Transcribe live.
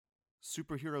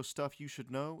Superhero Stuff You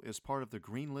Should Know is part of the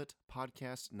Greenlit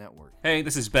Podcast Network. Hey,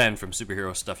 this is Ben from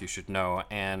Superhero Stuff You Should Know,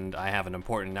 and I have an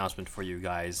important announcement for you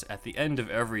guys. At the end of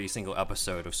every single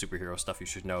episode of Superhero Stuff You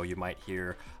Should Know, you might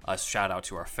hear us shout out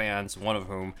to our fans, one of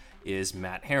whom is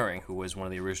Matt Herring, who was one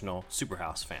of the original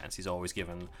Superhouse fans. He's always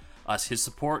given us his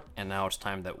support, and now it's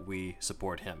time that we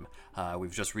support him.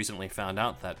 We've just recently found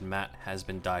out that Matt has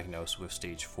been diagnosed with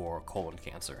stage 4 colon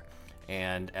cancer.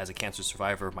 And as a cancer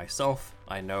survivor myself,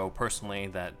 I know personally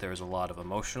that there's a lot of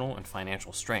emotional and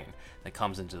financial strain that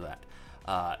comes into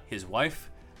that. His wife,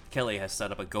 Kelly, has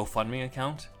set up a GoFundMe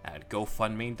account at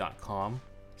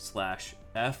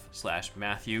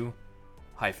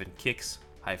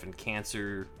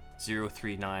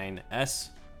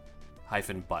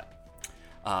gofundme.com/f/Matthew-kicks-cancer039s-butt.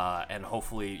 And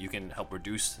hopefully you can help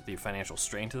reduce the financial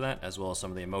strain to that, as well as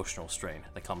some of the emotional strain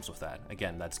that comes with that.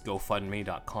 Again, that's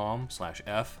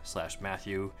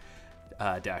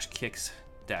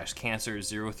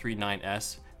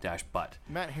gofundme.com/f/Matthew-kicks-cancer039s-butt.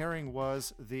 Matt Herring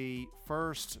was the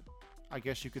first, I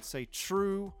guess you could say,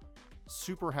 true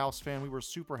Superhouse fan. We were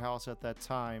Superhouse at that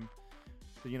time.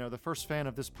 You know, the first fan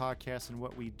of this podcast and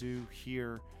what we do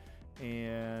here,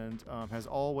 and has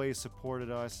always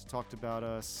supported us, talked about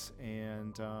us,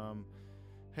 and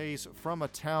he's from a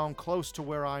town close to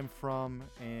where I'm from,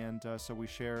 and so we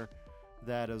share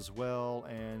that as well,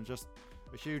 and just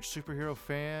a huge superhero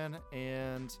fan,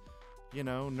 and, you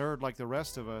know, nerd like the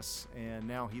rest of us, and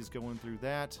now he's going through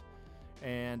that,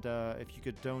 and if you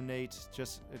could donate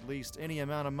just at least any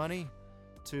amount of money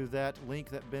to that link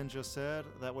that Ben just said,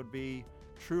 that would be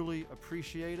truly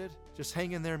appreciated. Just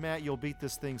hang in there, Matt. You'll beat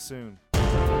this thing soon.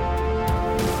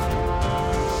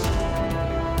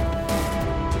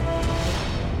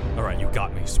 All right, you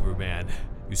got me, Superman.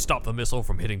 You stopped the missile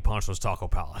from hitting Poncho's Taco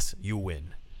Palace. You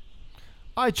win.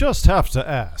 I just have to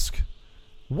ask,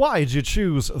 why'd you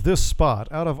choose this spot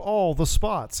out of all the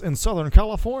spots in Southern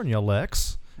California,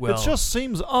 Lex? Well, it just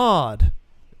seems odd.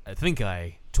 I think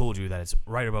I told you that it's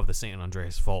right above the San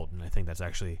Andreas Fault, and I think it's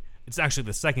actually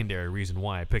the secondary reason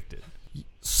why I picked it.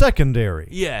 Secondary?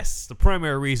 Yes, the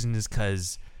primary reason is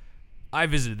because I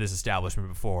visited this establishment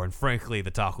before, and frankly,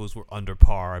 the tacos were under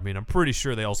par. I mean, I'm pretty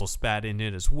sure they also spat in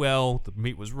it as well. The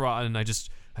meat was rotten. I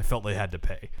felt they had to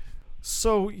pay.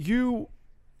 So you,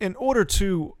 in order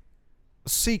to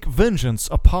seek vengeance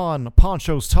upon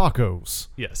Poncho's Tacos,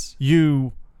 Yes.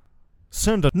 you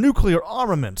send a nuclear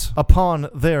armament upon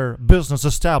their business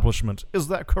establishment. Is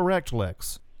that correct,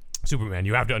 Lex? Superman,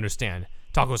 you have to understand,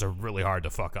 tacos are really hard to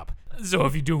fuck up. So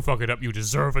if you do fuck it up, you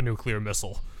deserve a nuclear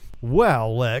missile.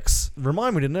 Well, Lex,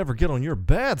 remind me to never get on your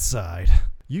bad side.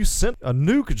 You sent a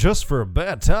nuke just for a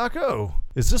bad taco?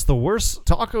 Is this the worst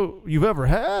taco you've ever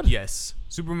had? Yes.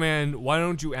 Superman, why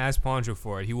don't you ask Poncho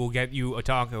for it? He will get you a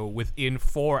taco within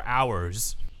 4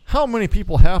 hours. How many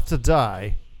people have to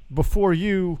die before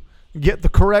you get the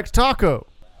correct taco?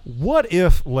 What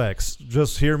if, Lex,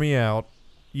 just hear me out,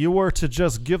 you were to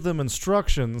just give them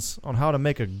instructions on how to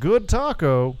make a good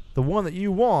taco, the one that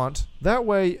you want? That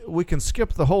way we can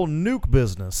skip the whole nuke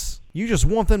business. You just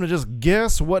want them to just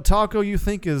guess what taco you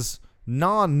think is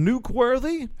non-nuke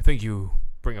worthy? I think you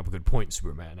bring up a good point,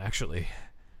 Superman, actually.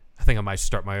 I think I might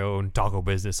start my own taco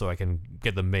business so I can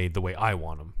get them made the way I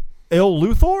want them. El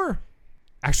Luthor?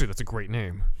 Actually, that's a great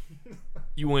name.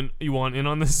 You want in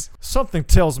on this? Something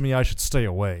tells me I should stay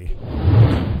away.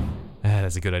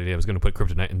 That's a good idea. I was going to put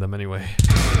kryptonite in them anyway.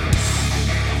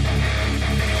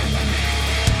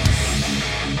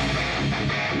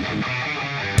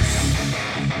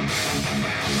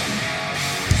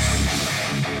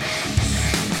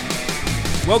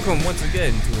 Welcome once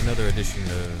again to another edition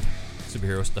of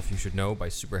Superhero Stuff You Should Know by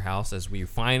Superhouse, as we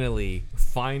finally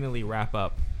wrap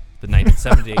up the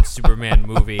 1978 Superman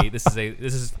movie. This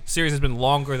series has been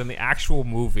longer than the actual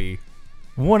movie.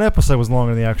 One episode was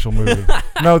longer than the actual movie.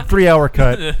 No, 3-hour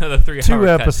cut. The 3-hour Two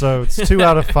cut. episodes. 2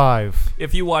 out of 5.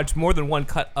 If you watch more than one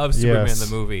cut of Superman Yes.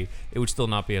 the movie, it would still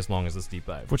not be as long as this deep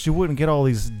dive. But you wouldn't get all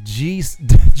these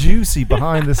juicy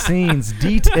behind-the-scenes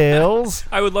details.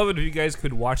 I would love it if you guys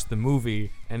could watch the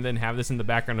movie and then have this in the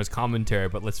background as commentary,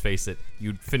 but let's face it,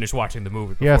 you'd finish watching the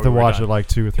movie before You have to we were watch done. it like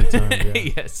 2 or 3 times.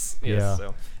 Yeah. Yes. Yeah. So,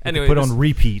 You anyway, can put on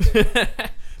repeat. this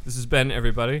has been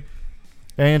everybody.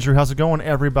 Andrew, how's it going,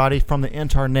 everybody from the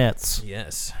internets?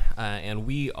 Yes. And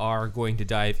we are going to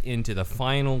dive into the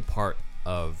final part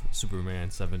of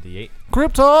Superman 78.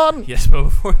 Krypton! Yes, but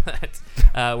before that,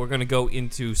 we're going to go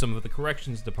into some of the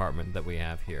corrections department that we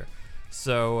have here.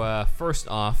 So, first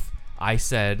off, I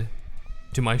said,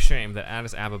 to my shame, that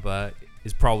Addis Ababa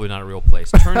is probably not a real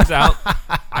place. Turns out,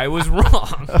 I I was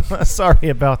wrong. Sorry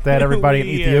about that, everybody in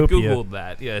We, Ethiopia. Googled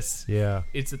that. Yes. Yeah,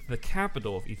 It's at the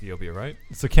capital of Ethiopia, right?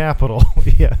 it's a capital.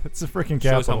 Yeah, it's a freaking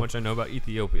capital. Shows how much I know about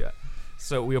Ethiopia.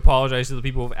 So we apologize to the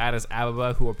people of Addis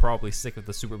Ababa who are probably sick of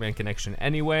the Superman connection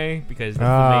anyway, because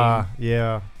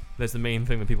Yeah. that's the main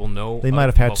thing that people know. They might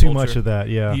have had too much of that.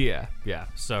 Yeah. Yeah.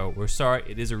 So we're sorry.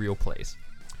 It is a real place.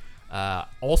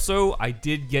 Also, I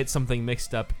did get something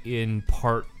mixed up in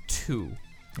part 2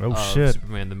 Oh of shit.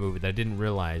 Superman the movie that I didn't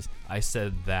realize. I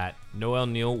said that Noel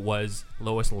Neill was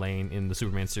Lois Lane in the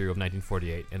Superman serial of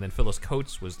 1948, and then Phyllis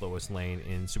Coates was Lois Lane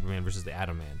in Superman vs. the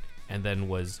Atom Man, and then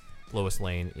was Lois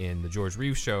Lane in the George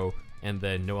Reeves show, and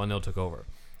then Noel Neill took over.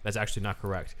 That's actually not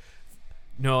correct.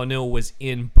 Noel Neill was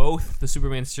in both the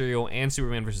Superman serial and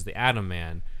Superman vs. the Atom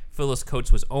Man. Phyllis Coates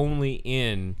was only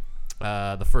in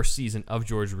the first season of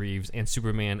George Reeves and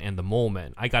Superman and the Mole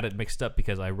Men. I got it mixed up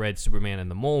because I read Superman and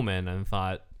the Mole Men and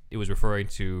thought it was referring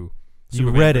to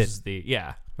Superman read it.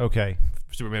 versus Okay.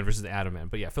 Superman versus the Atom Man.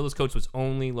 But yeah, Phyllis Coates was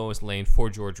only Lois Lane for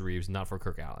George Reeves, not for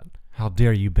Kirk Allen. How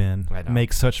dare you, Ben, I know.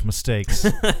 make such mistakes?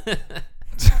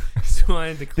 So I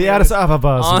had to The clear Addis this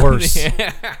Ababa is on worse. the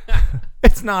air.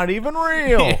 It's not even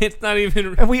real. It's not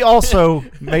even. And we also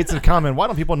made some comment. Why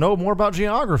don't people know more about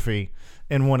geography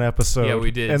in one episode? Yeah,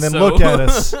 we did. And then So- look at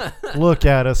us. Look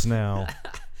at us now.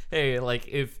 Hey, like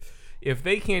if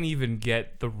they can't even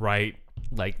get the right,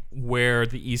 like, where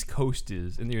the East Coast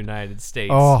is in the United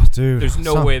States, Oh, dude. there's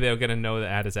no way they're gonna know that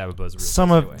Addis Ababa is a real Some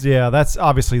place of anyway. yeah, that's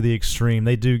obviously the extreme.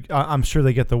 They do. I'm sure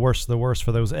they get the worst of the worst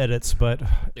for those edits, but Yeah.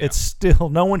 it's still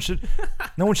no one should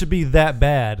be that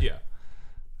bad. Yeah.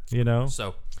 You know.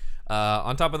 So,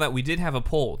 on top of that, we did have a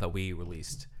poll that we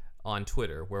released on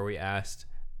Twitter where we asked,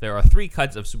 there are 3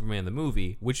 cuts of Superman the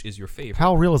movie. Which is your favorite?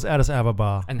 How real is Addis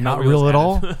Ababa? And how Not real real is at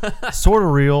all. Sort of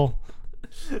real,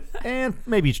 and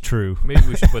maybe it's true. Maybe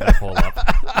we should put that poll up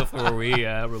before we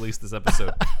release this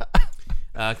episode.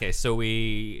 Okay, so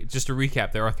just to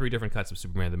recap, there are 3 different cuts of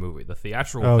Superman the movie. The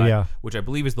theatrical Oh, cut, yeah. which I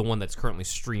believe is the one that's currently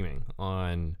streaming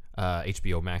on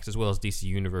HBO Max, as well as DC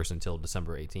Universe until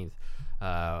December 18th.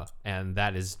 And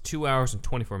that is 2 hours and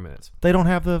 24 minutes. They don't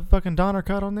have the fucking Donner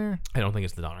cut on there. I don't think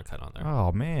it's the Donner cut on there.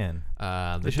 Oh man.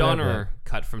 The should have Donner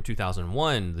cut from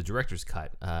 2001, the director's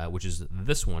cut, which is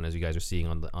this one, as you guys are seeing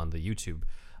on the YouTube.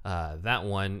 That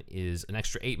one is an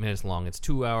extra 8 minutes long. It's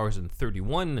 2 hours and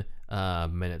 31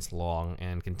 minutes long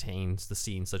and contains the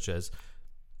scenes such as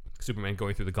Superman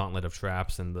going through the gauntlet of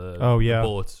traps and the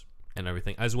bullets and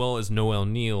everything, as well as Noel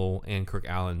Neill and Kirk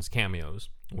Allen's cameos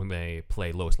when they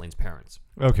play Lois Lane's parents.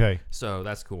 Okay. So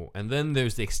that's cool. And then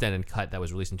there's the extended cut that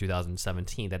was released in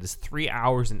 2017 that is 3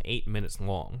 hours and 8 minutes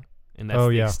long. And that's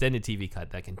the extended TV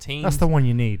cut that contains. That's the one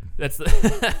you need. That's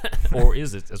the, or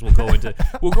is it? As we'll go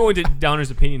into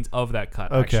Downer's opinions of that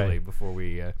cut actually before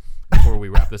we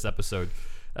wrap this episode.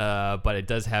 But it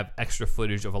does have extra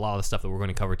footage of a lot of the stuff that we're going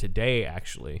to cover today.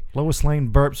 Actually, Lois Lane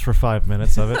burps for 5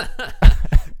 minutes of it.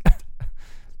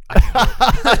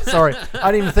 Sorry,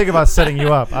 I didn't even think about setting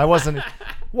you up.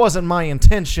 Wasn't my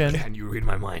intention. can you read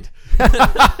my mind?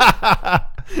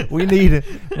 We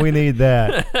need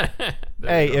that.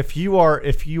 Hey, if you are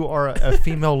a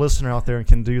female listener out there and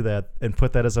can do that and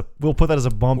put that as we'll put that as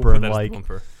a bumper in like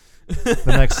the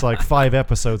next like 5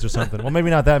 episodes or something. Well, maybe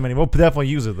not that many. We'll definitely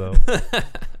use it though.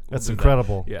 That's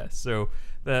incredible. Yeah. So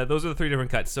those are the 3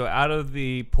 different cuts. So out of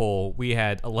the poll, we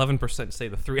had 11% say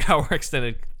the 3-hour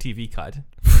extended TV cut.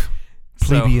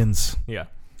 Plebeians. So, yeah.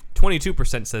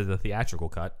 22% said the theatrical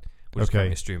cut, which is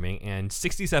currently streaming, and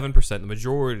 67%, the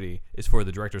majority, is for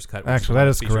the director's cut. Actually, that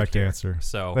is the correct answer.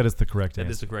 So that is the correct answer.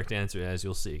 That is the correct answer, as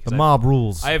you'll see. The mob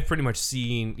rules. I have pretty much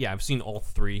seen, I've seen all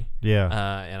 3. Yeah.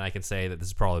 And I can say that this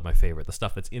is probably my favorite. The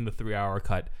stuff that's in the 3-hour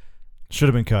cut should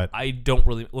have been cut. I don't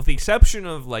really, with the exception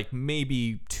of like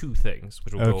maybe 2 things,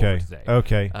 which we'll go over today.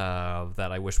 Okay.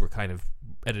 That I wish were kind of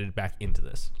edited back into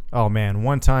this. Oh man,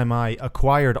 one time I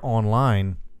acquired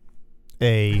online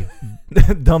a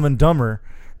Dumb and Dumber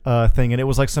thing, and it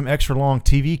was like some extra long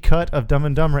TV cut of Dumb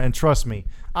and Dumber. And trust me,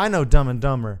 I know Dumb and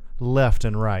Dumber left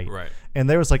and right. Right. And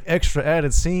there was like extra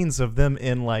added scenes of them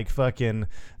in like fucking.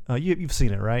 You've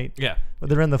seen it, right? Yeah.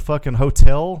 They're in the fucking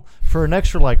hotel for an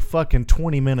extra like fucking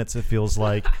 20 minutes. It feels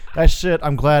like that shit.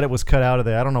 I'm glad it was cut out of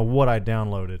there. I don't know what I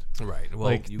downloaded. Right. Well,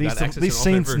 like you got access these to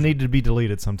scenes need to be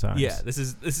deleted sometimes. Yeah. This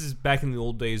is back in the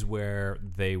old days where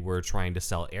they were trying to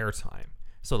sell airtime.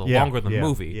 So the longer the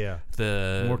movie,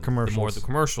 the more commercials. The more the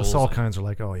commercials. The Saul kinds are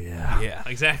like, oh yeah. Yeah,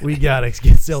 exactly. We gotta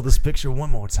sell this picture one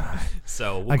more time.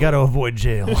 So I gotta avoid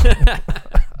jail.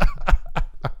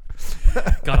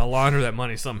 Gotta launder that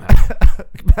money somehow.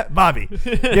 Bobby,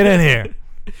 get in here.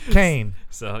 Kane.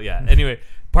 So yeah. Anyway,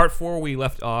 Part 4, we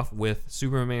left off with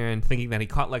Superman thinking that he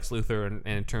caught Lex Luthor, and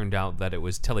it turned out that it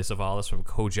was Telly Savalas from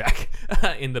Kojak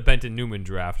in the Benton Newman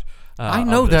draft. I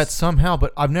know that somehow,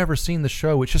 but I've never seen the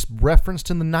show. It's just referenced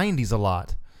in the 90s a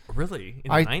lot. Really?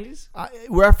 In the 90s?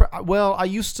 I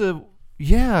used to.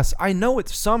 Yes, I know it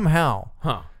somehow.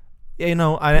 Huh. You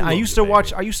know, I used to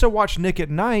watch. I used to watch Nick at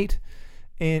Night,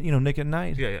 and Nick at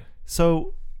Night. Yeah.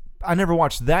 So I never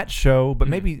watched that show, but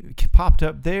maybe it popped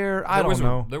up there. I don't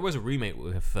know. There was a remake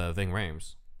with Ving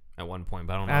Rhames at one point,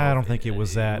 but I don't know. I don't think it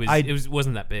was that. It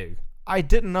wasn't that big. I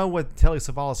didn't know what Telly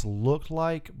Savalas looked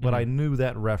like, but I knew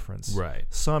that reference. Right.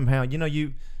 Somehow,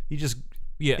 you just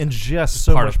Yeah. ingest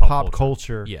so part much of pop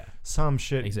culture. Yeah. Some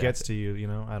shit Exactly. gets to you,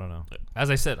 I don't know. As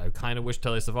I said, I kind of wish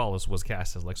Telly Savalas was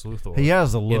cast as Lex Luthor. He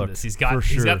has the in look. this. He's for got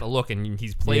sure. the look, and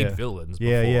he's played Yeah. villains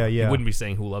Yeah, before. yeah. He wouldn't be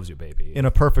saying "Who loves you, baby?" In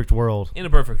a perfect world. In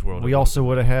a perfect world, We also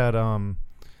would have had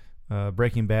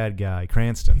Breaking Bad guy,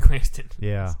 Cranston. Cranston.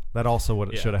 Yeah, that also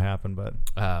would Yeah. should have happened, but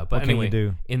But what anyway, can you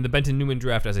do? in the Benton Newman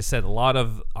draft, as I said, a lot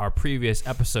of our previous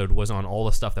episode was on all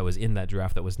the stuff that was in that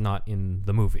draft that was not in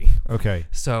the movie. Okay.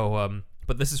 So,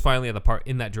 but this is finally at the part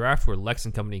in that draft where Lex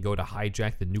and company go to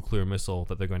hijack the nuclear missile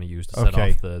that they're going to use to set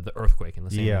Okay. off the earthquake in the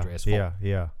San Andreas Fault.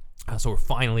 Yeah. So we're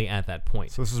finally at that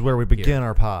point. So this is where we begin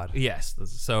our pod. Yes.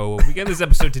 So we begin this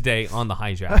episode today on the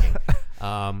hijacking.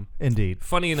 Indeed.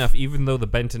 Funny enough, even though the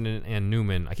Benton and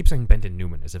Newman, I keep saying Benton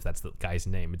Newman as if that's the guy's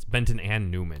name. It's Benton and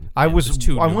Newman. I And there's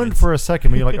two wondered Newmans. for a second,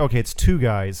 but you're like, okay, it's two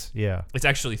guys. Yeah. It's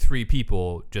actually three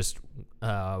people. Just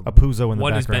A Puzo in the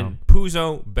one background. is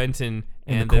Puzo, Benton,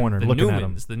 In the and then corner, the looking Newmans. at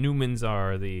him. The Newmans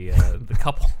are the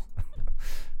couple.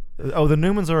 Oh, the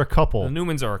Newmans are a couple. The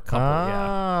Newmans are a couple.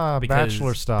 Ah, yeah,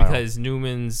 bachelor style. Because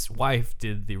Newman's wife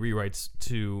did the rewrites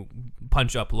to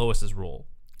punch up Lois's role.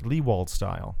 Leewald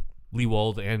style.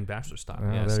 Leewald and Bachelor style.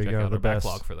 Oh, Yes, there you check go, out the our best.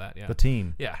 backlog for that. Yeah. The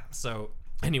team. Yeah. So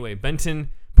anyway,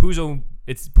 Benton, Puzo.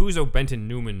 It's Puzo, Benton,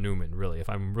 Newman. Really, if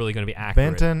I'm really going to be accurate.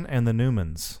 Benton and the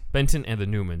Newmans. Benton and the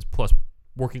Newmans, plus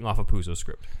working off a Puzo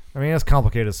script. I mean, that's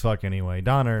complicated as fuck anyway.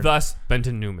 Donner Thus,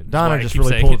 Benton Newman. That's Donner why I just keep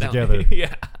really saying pulled it that together. way.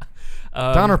 Yeah.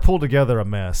 Donner pulled together a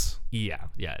mess. Yeah.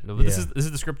 No, but This Yeah.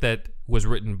 is the script that was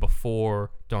written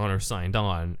before Donner signed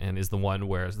on, and is the one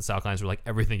where the Salkinds were like,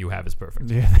 everything you have is perfect.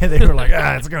 Yeah, they were like,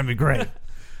 it's gonna be great.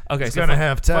 Okay, It's so gonna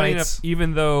have funny tights. enough,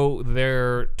 even though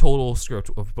their total script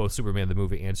of both Superman the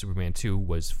movie and Superman 2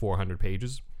 was 400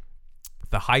 pages,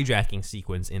 the hijacking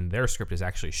sequence in their script is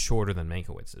actually shorter than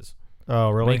Mankiewicz's. Oh,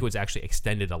 really? Mankiewicz actually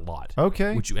extended a lot.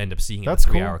 Okay. Which you end up seeing That's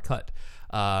in a cool. 3-hour cut.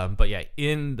 But yeah,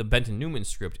 in the Benton Newman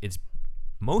script, it's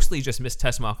mostly just Miss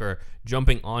Tessmacher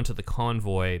jumping onto the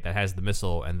convoy that has the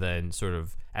missile, and then sort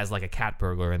of as like a cat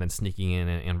burglar, and then sneaking in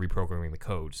and reprogramming the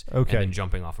codes. Okay. And then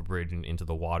jumping off a bridge and into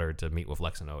the water to meet with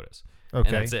Lex and Otis. Okay.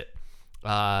 And that's it.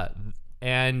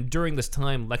 And during this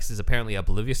time, Lex is apparently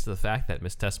oblivious to the fact that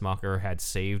Miss Tessmacher had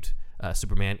saved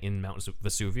Superman in Mount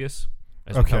Vesuvius.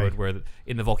 As we Okay. covered, where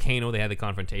in the volcano they had the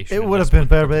confrontation. It and would Lex have been put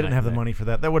better, but they didn't kryptonite have the in money for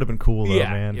that. That would have been cool, though,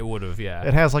 Yeah, man. it would have. Yeah,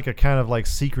 It has like a kind of like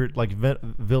secret, like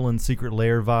villain secret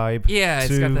lair vibe. yeah. It's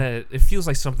to- got that. It feels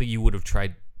like something you would have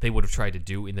tried. They would have tried to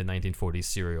do in the 1940s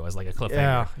serial as like a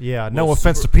cliffhanger. Yeah. No Will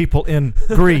offense to people in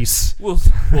Greece. Will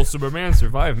Superman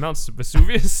survive Mount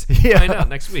Vesuvius? Yeah. Find out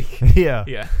next week. Yeah.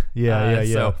 Yeah. Yeah.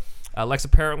 So Lex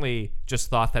apparently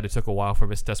just thought that it took a while for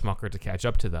Miss Tessmacher to catch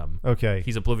up to them. Okay.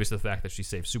 He's oblivious to the fact that she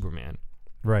saved Superman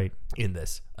Right. in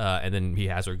this, and then he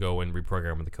has her go and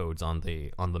reprogram the codes on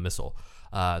the missile.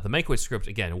 The Mankiewicz script,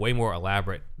 again, way more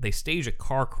elaborate. They stage a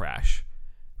car crash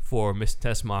for Miss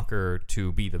Tessmacher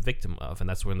to be the victim of, and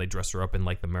that's when they dress her up in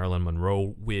like the Marilyn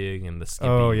Monroe wig and the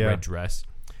skimpy red dress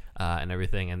and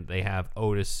everything, and they have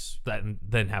Otis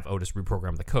then have Otis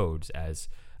reprogram the codes as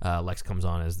Lex comes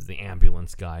on as the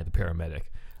ambulance guy, the paramedic,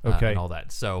 and all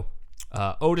that. So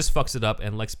Otis fucks it up,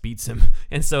 and Lex beats him,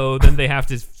 and so then they have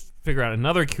to figure out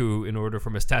another coup in order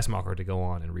for Miss Tessmacher to go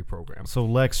on and reprogram. So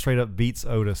Lex straight up beats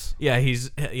Otis.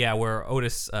 Yeah, where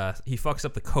Otis he fucks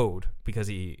up the code because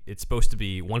it's supposed to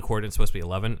be one coordinate's supposed to be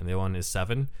 11 and the other one is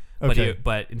 7. Okay.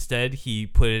 But instead he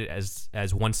put it as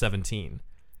 117.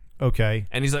 Okay.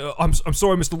 And he's like, oh, I'm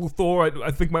sorry, Mr. Luthor. I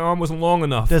think my arm wasn't long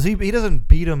enough. Does he doesn't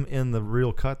beat him in the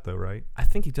real cut though, right? I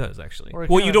think he does actually. Or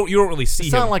it Well, kinda- you don't really see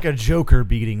It's him. not like a Joker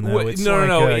beating though. Well, It's no.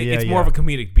 like, It's more of a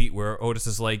comedic beat where Otis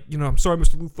is like, I'm sorry,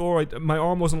 Mr. Luthor, my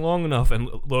arm wasn't long enough. And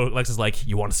Lex is like,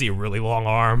 you want to see a really long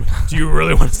arm? Do you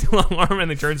really want to see a long arm?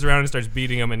 And he turns around and starts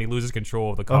beating him, and he loses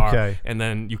control of the car. Okay. And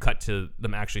then you cut to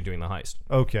them actually doing the heist.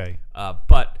 Okay.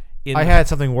 But I had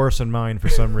something worse in mind for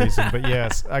some reason, but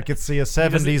yes, I could see a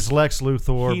 70s Lex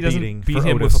Luthor he doesn't beating beat for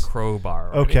him Otis. with a crowbar.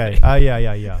 Or Okay.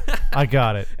 anything. Yeah. I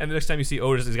got it. And the next time you see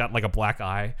Otis, he's got like a black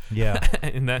eye. Yeah.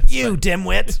 And that's You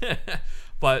dimwit.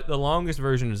 But the longest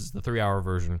version is the 3-hour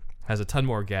version. Has a ton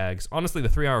more gags. Honestly, the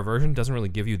 3-hour version doesn't really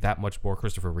give you that much more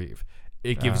Christopher Reeve.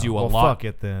 It gives you a lot. Fuck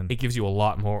it then. It gives you a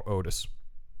lot more Otis.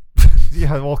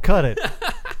 Yeah, well, cut it.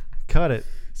 Cut it.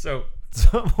 So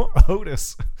Some more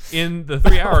Otis. in the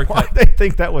 3-hour Why cut, did they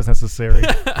think that was necessary?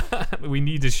 we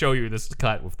need to show you this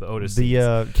cut with the Otis.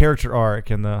 The character arc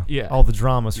and all the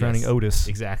drama surrounding Yes, Otis.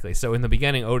 Exactly. So in the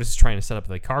beginning, Otis is trying to set up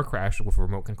the car crash with a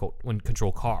remote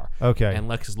control car. Okay. And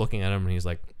Lex is looking at him and he's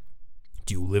like,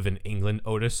 "Do you live in England,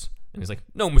 Otis?" And he's like,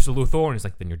 "No, Mr. Luthor." And he's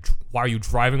like, "Then why are you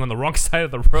driving on the wrong side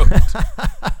of the road?"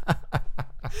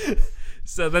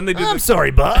 So then they do. I'm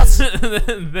sorry, boss.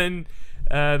 Then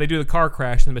they do the car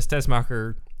crash, and Miss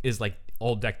Tessmacher is like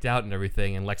all decked out and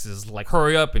everything, and Lex is like,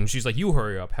 "Hurry up!" And she's like, "You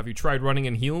hurry up. Have you tried running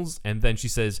in heels?" And then she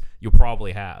says, "You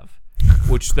probably have,"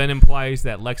 which then implies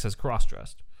that Lex has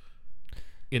cross-dressed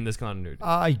in this continuity.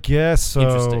 I guess so.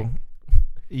 Interesting.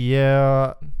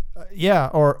 Yeah,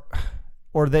 or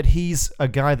that he's a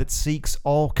guy that seeks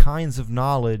all kinds of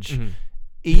knowledge,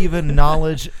 even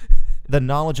the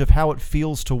knowledge of how it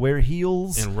feels to wear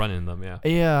heels And run in them, yeah.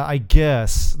 Yeah, I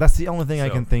guess that's the only thing I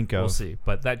So, can think of. We'll see,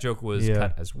 but that joke was Yeah.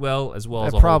 cut as well as That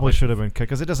a probably whole bunch should have been cut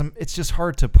because it doesn't. It's just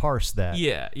hard to parse that.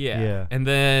 Yeah. And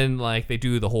then like they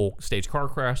do the whole stage car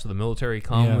crash, so the military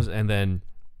comes, and then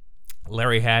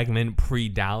Larry Hagman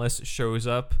pre-Dallas shows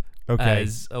up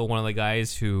as one of the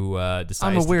guys who decides.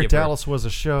 I'm aware to give Dallas was a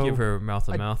show. Give her mouth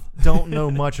to mouth. Don't know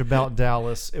much about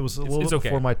Dallas. It was a little bit okay.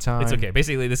 before my time. It's okay.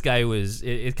 Basically, this guy was.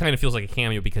 It kind of feels like a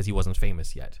cameo because he wasn't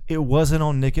famous yet. It wasn't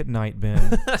on Nick at Night,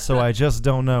 Ben. So I just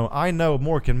don't know. I know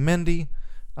Mork and Mindy.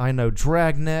 I know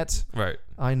Dragnet. Right.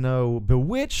 I know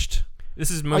Bewitched. This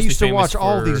is I mostly used to famous watch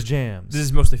all for- these jams. This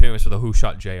is mostly famous for the Who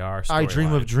Shot JR. I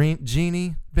Dream of storyline.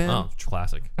 Genie, Ben. Oh,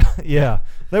 classic. Yeah,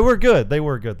 they were good. They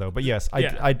were good though. But yes,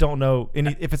 Yeah. I don't know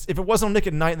any. If it wasn't on Nick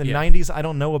at Night in the Yeah. '90s, I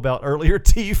don't know about earlier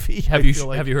TV. Have I feel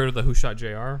like- you heard of the Who Shot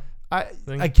JR?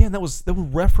 thing? Again, there were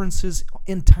references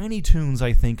in Tiny Toons.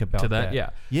 I think about To that,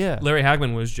 yeah. yeah. Larry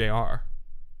Hagman was JR.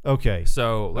 Okay,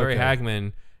 So Larry Okay.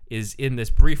 Hagman is in this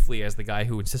briefly as the guy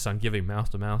who insists on giving mouth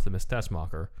to mouth to Miss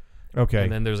Tessmacher. okay.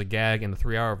 And then there's a gag in the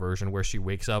 3-hour version where she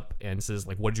wakes up and says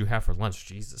like, "What did you have for lunch,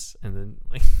 Jesus?" And then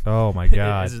like, Oh my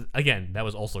God. again, that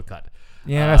was also cut.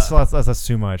 Yeah, that's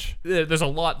too much. There's a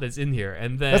lot that's in here,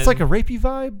 and then That's like a rapey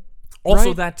vibe. also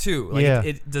right? that too. Like Yeah.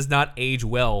 it does not age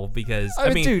well because I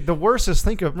mean, dude, the worst is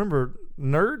remember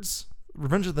Nerds,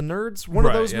 Revenge of the Nerds, one of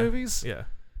Right, those yeah. movies. Yeah.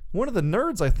 One of the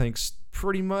Nerds, I think,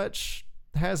 pretty much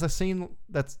has a scene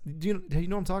that's. Do you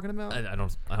know what I'm talking about?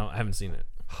 I haven't seen it.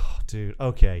 Dude,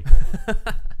 okay.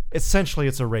 Essentially,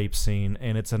 it's a rape scene,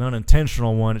 and it's an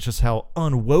unintentional one. It's just how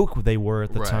unwoke they were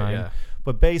at the Right, time. yeah.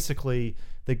 But basically,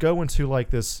 they go into like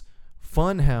this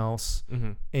fun house,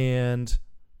 and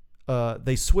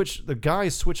the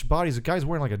guys switch bodies. The guy's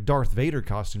wearing like a Darth Vader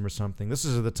costume or something. This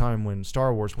is at the time when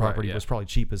Star Wars property yeah. was probably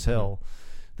cheap as hell.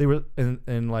 They were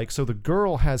and like so the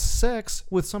girl has sex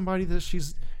with somebody that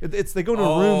they go into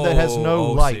a room that has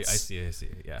no lights. I see.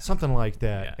 Yeah. Something like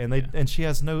that. Yeah, And she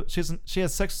has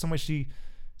sex with somebody she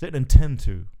didn't intend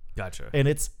to. Gotcha. And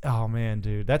it's oh man,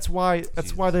 dude. That's why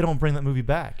they don't bring that movie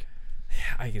back.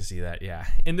 I can see that. Yeah.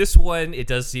 In this one, it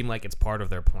does seem like it's part of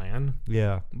their plan,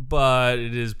 Yeah. but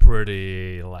it is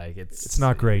pretty like it's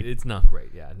not great. It's not great.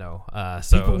 Yeah. No.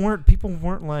 So People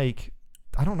weren't like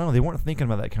I don't know, they weren't thinking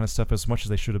about that kind of stuff as much as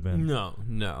they should have been. No.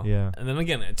 Yeah. And then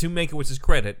again, to Mantiewicz's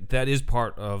credit, that is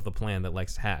part of the plan that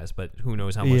Lex has, but who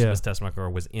knows how much Yeah. Miss Tessmacher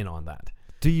was in on that.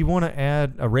 Do you want to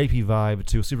add a rapey vibe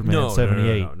to Superman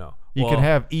 78? No. You Well, can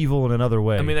have evil in another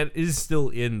way. I mean, that is still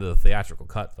in the theatrical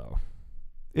cut, though.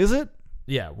 Is it?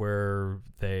 Yeah, where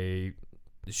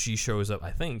she shows up.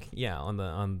 I think, yeah,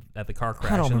 at the car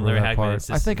crash. I don't and remember Larry that Hagman part.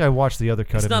 insists- I think I watched the other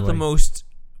cut. It's not the anyway. most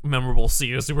memorable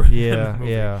scene of Superman Yeah,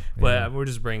 movie, yeah, but yeah. we're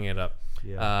just bringing it up.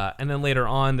 Yeah. And then later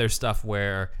on, there's stuff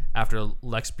where after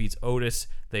Lex beats Otis,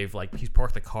 he's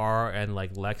parked the car, and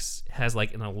like Lex has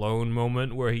like an alone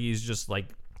moment where he's just like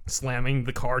slamming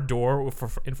the car door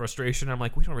in frustration. I'm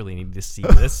like, we don't really need to see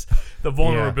this. The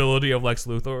vulnerability of Lex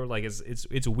Luthor, like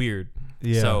it's weird.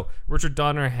 Yeah. So Richard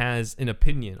Donner has an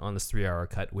opinion on this 3-hour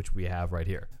cut, which we have right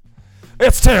here.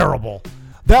 It's terrible.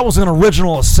 That was an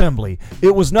original assembly.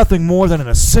 It was nothing more than an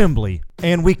assembly,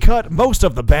 and we cut most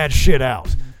of the bad shit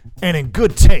out. And in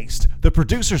good taste, the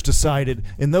producers decided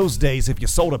in those days if you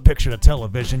sold a picture to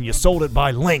television, you sold it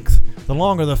by length. The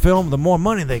longer the film, the more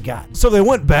money they got. So they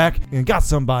went back and got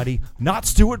somebody, not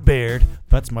Stuart Baird,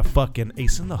 that's my fucking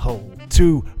ace in the hole,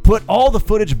 to put all the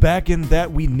footage back in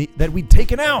that we'd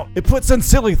taken out. It puts in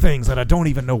silly things that I don't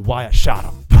even know why I shot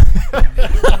them.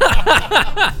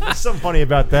 There's something funny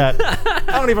about that.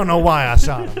 I don't even know why I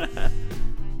shot him.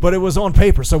 but it was on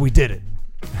paper, so we did it.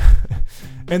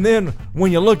 And then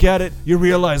when you look at it, you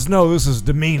realize, no, this is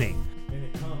demeaning.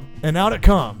 And out it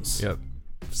comes. Yep.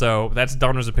 So that's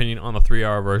Donner's opinion on the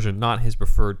 3-hour version, not his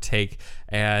preferred take.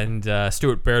 And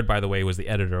Stuart Baird, by the way, was the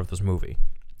editor of this movie.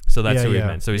 So that's who he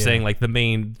meant. So he's saying like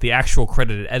the actual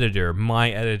credited editor,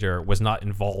 my editor, was not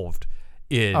involved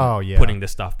in putting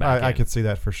this stuff back in. I could see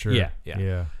that for sure.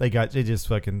 Yeah. They just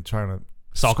fucking trying to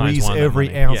Salkinds squeeze wanted every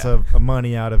that money. ounce of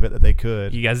money out of it that they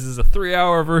could. You guys, this is a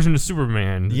 3-hour version of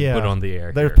Superman put on the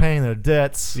air. They're here. paying their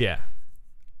debts. Yeah.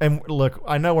 And look,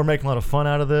 I know we're making a lot of fun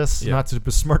out of this, not to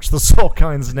besmirch the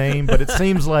Salkinds name, but it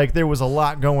seems like there was a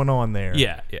lot going on there.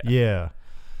 Yeah.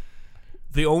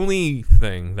 The only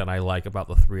thing that I like about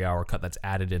the 3-hour cut that's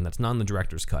added in, that's not in the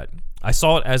director's cut, I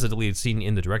saw it as a deleted scene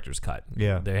in the director's cut.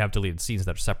 Yeah. They have deleted scenes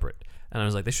that are separate. And I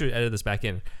was like, they should edit this back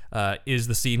in. Is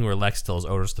the scene where Lex tells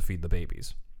Otis to feed the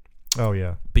babies. Oh,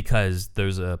 yeah. Because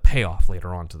there's a payoff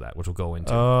later on to that, which we'll go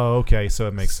into. Oh, okay. So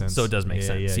it makes sense. So it does make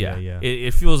sense. Yeah.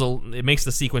 It feels, it makes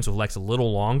the sequence with Lex a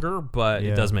little longer, but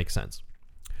it does make sense.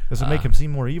 Does it make him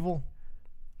seem more evil?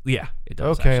 Yeah, it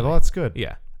does. Okay, actually. well, that's good.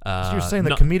 Yeah. So you're saying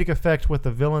the comedic effect with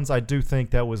the villains, I do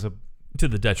think that was to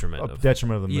the detriment of the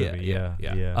movie.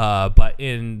 Yeah. But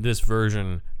in this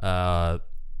version,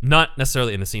 not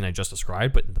necessarily in the scene I just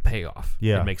described, but in the payoff,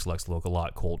 it makes Lex look a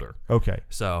lot colder. Okay.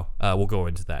 So we'll go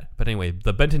into that. But anyway,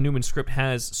 the Benton Newman script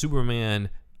has Superman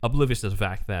oblivious to the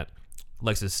fact that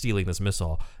Lex is stealing this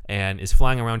missile and is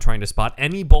flying around trying to spot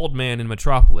any bald man in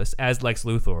Metropolis as Lex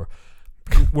Luthor.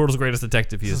 World's greatest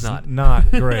detective, he is not. Not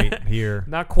great here.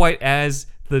 Not quite as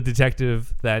the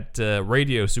detective that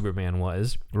Radio Superman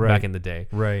was back in the day.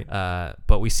 Right.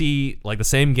 But we see like the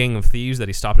same gang of thieves that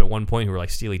he stopped at one point who were like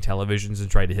stealing televisions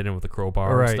and tried to hit him with a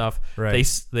crowbar and stuff. Right.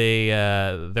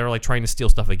 They're like trying to steal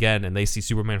stuff again, and they see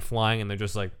Superman flying, and they're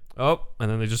just like, oh, and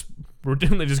then they just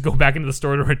go back into the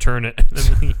store to return it.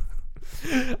 And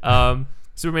then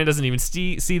Superman doesn't even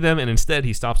see them, and instead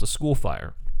he stops a school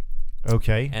fire.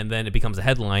 Okay. And then it becomes a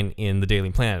headline in the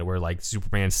Daily Planet where like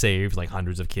Superman saves like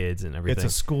hundreds of kids and everything.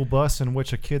 It's a school bus in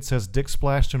which a kid says dick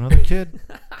splash to another kid.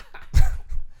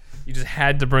 You just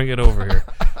had to bring it over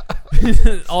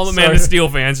here. All the Man of Steel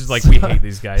fans is like, we hate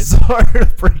these guys. Sorry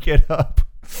to bring it up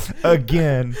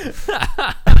again.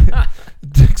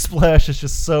 Dick splash is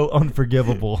just so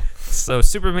unforgivable. So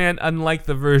Superman, unlike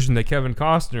the version that Kevin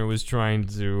Costner was trying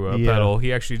to peddle,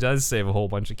 he actually does save a whole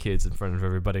bunch of kids in front of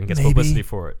everybody and gets publicity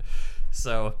for it.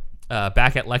 So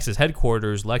back at Lex's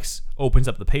headquarters, Lex opens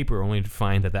up the paper only to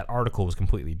find that article was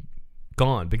completely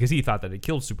gone because he thought that it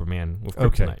killed Superman with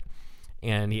kryptonite. Okay.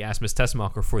 And he asked Miss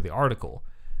Tessmacher for the article.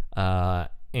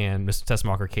 And Miss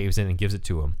Tessmacher caves in and gives it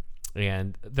to him.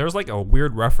 And there's like a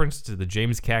weird reference to the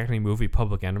James Cagney movie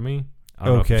Public Enemy. I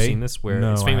don't know if you've seen this, where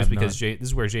it's famous because this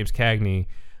is where James Cagney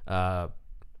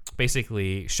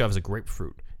basically shoves a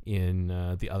grapefruit in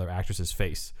the other actress's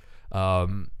face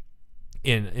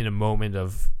in a moment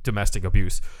of domestic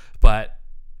abuse. But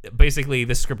basically,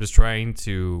 this script is trying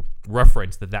to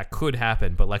reference that could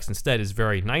happen, but Lex instead is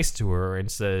very nice to her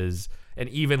and says, and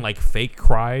even like fake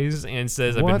cries and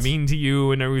says, I've been mean to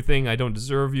you and everything. I don't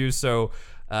deserve you. So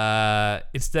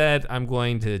instead, I'm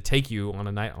going to take you on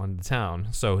a night on the town.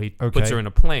 So he puts her in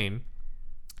a plane,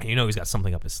 and he's got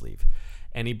something up his sleeve.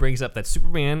 And he brings up that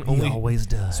Superman always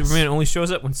does. Superman only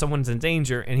shows up when someone's in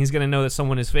danger, and he's going to know that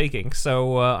someone is faking.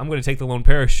 So I'm going to take the lone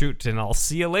parachute, and I'll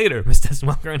see you later, Mr.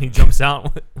 Tessmacher. And he jumps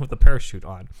out with the parachute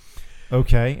on.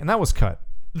 Okay, and that was cut.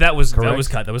 That was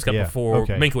cut. That was cut before.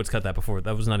 Okay. Mankiewicz cut that before.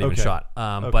 That was not even shot.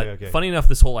 Okay. Funny enough,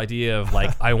 this whole idea of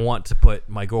like I want to put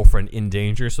my girlfriend in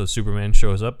danger, so Superman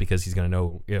shows up because he's gonna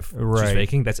know if she's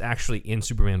faking. That's actually in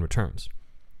Superman Returns.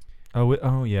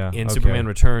 Oh yeah. In Superman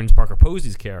Returns, Parker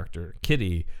Posey's character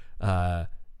Kitty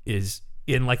is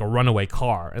in like a runaway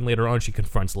car, and later on she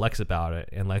confronts Lex about it,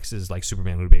 and Lex is like,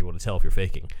 Superman would be able to tell if you're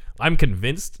faking. I'm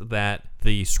convinced that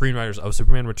the screenwriters of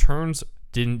Superman Returns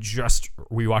didn't just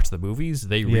rewatch the movies;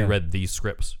 they reread these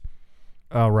scripts.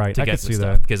 Oh, right. I can see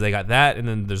stuff, that. because they got that, and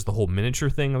then there's the whole miniature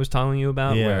thing I was telling you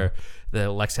about, where the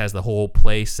Lex has the whole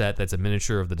play set that's a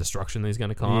miniature of the destruction that he's going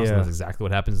to cause, and that's exactly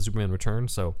what happens in Superman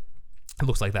Returns. So it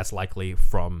looks like that's likely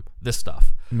from this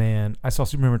stuff. Man, I saw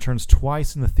Superman Returns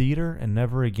twice in the theater and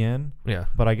never again. Yeah.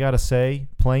 But I got to say,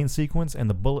 plane sequence and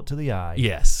the bullet to the eye.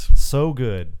 Yes. So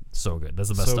good. So good. That's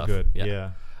the best stuff. So good.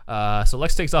 Yeah. So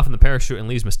Lex takes off in the parachute and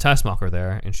leaves Miss Tessmacher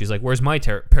there, and she's like, where's my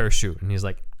parachute? And he's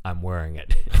like, I'm wearing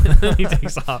it. He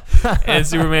takes off, and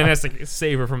Superman has to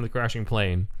save her from the crashing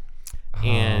plane.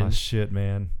 And shit,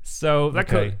 man. So that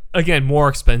could, again, more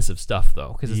expensive stuff,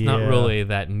 though, because it's not really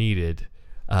that needed.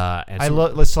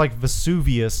 It's like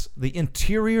Vesuvius. The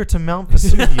interior to Mount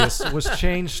Vesuvius was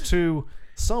changed to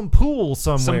some pool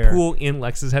somewhere. Some pool in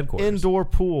Lex's headquarters. Indoor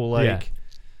pool. Like, Yeah.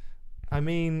 I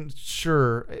mean,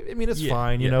 sure. I mean, it's Yeah,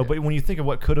 fine, you yeah, know, yeah. but when you think of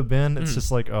what could have been, it's just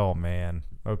like, oh, man.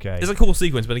 Okay. It's a cool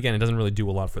sequence, but again, it doesn't really do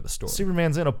a lot for the story.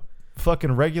 Superman's in a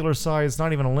fucking regular size,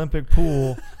 not even Olympic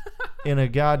pool, in a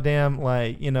goddamn,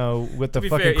 like, you know, with the be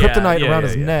fucking fair, yeah, kryptonite yeah, around yeah,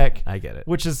 his yeah. neck. I get it.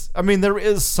 Which is, I mean, there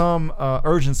is some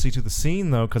urgency to the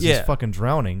scene, though, because he's Yeah. fucking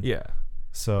drowning. Yeah.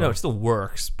 So, No, it still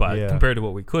works, but Yeah. compared to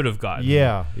what we could have gotten,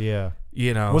 yeah.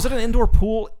 you know, Was it an indoor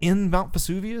pool in Mount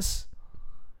Vesuvius?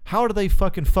 How did they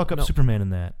fucking fuck up No. Superman in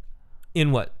that?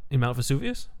 in what, in Mount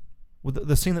Vesuvius? With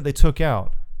the scene that they took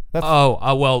out. That's,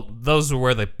 Well, those were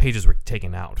where the pages were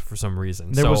taken out for some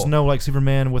reason. there So, was no, like,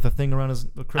 Superman with a thing around his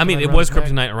I mean, kryptonite it around was his neck?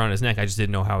 kryptonite around his neck. I just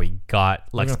didn't know how he got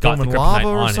They're Lex gonna throw got him the in kryptonite lava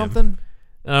or on him. something?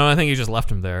 No, I think he just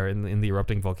left him there in the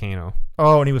erupting volcano.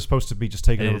 Oh, and he was supposed to be just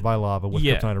taken It- over by lava with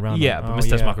yeah, kryptonite around him. yeah, but Oh, Miss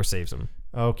yeah. Tessmacher saves him.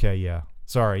 Okay, yeah.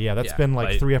 Sorry, yeah, that's Yeah, been like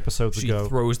but 3 episodes She ago.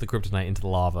 throws the kryptonite into the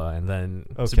lava, and then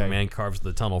Okay. Superman carves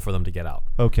the tunnel for them to get out.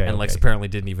 Okay, And Lex okay. apparently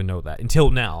didn't even know that until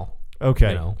now.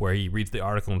 Okay, You know, where he reads the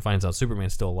article and finds out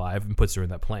Superman's still alive and puts her in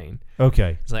that plane.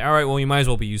 okay, It's like, all right, well, you might as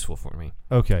well be useful for me.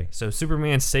 okay. So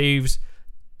Superman saves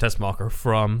Tessmacher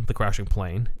from the crashing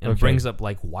plane and Okay. brings up,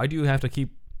 like, why do you have to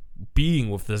keep being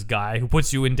with this guy who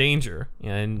puts you in danger?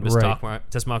 And Miss Right.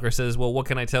 Tessmacher says, well, what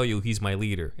can I tell you? He's my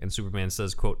leader. And Superman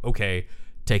says, quote, okay,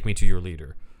 take me to your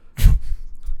leader.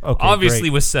 Okay, Obviously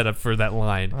great. was set up for that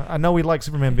line. I know we like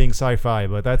Superman being sci-fi,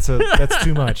 but that's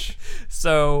too much.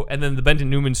 So, and then the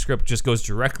Benton Newman script just goes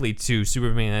directly to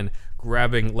Superman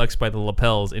grabbing Lex by the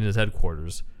lapels in his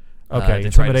headquarters. Okay,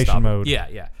 to try to intimidation stop him. mode.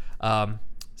 Yeah.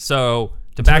 So,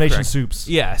 to Intimidation backtrack, soups.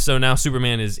 Yeah, so now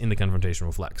Superman is in the confrontation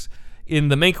with Lex. In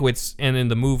the Mankiewicz and in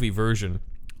the movie version,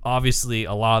 obviously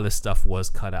a lot of this stuff was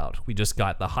cut out. We just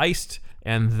got the heist,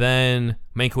 and then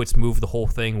Mankiewicz moved the whole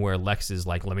thing where Lex is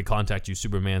like, let me contact you,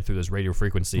 Superman, through this radio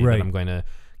frequency, Right. and I'm going to,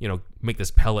 you know, make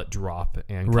this pellet drop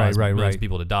and Right, cause right, millions right. of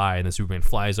people to die. And then Superman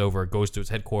flies over, goes to his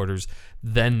headquarters.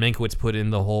 Then Mankiewicz put in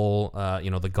the whole,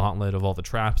 the gauntlet of all the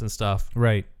traps and stuff.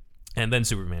 Right. And then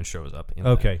Superman shows up.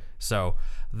 Okay. So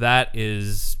that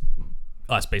is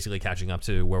us basically catching up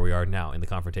to where we are now in the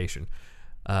confrontation.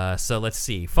 So let's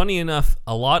see. Funny enough,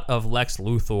 a lot of Lex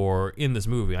Luthor in this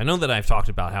movie. I know that I've talked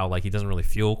about how like he doesn't really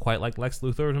feel quite like Lex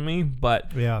Luthor to me,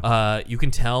 but Yeah. you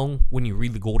can tell when you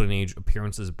read the Golden Age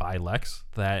appearances by Lex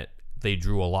that they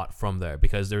drew a lot from there,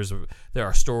 because there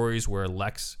are stories where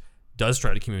Lex does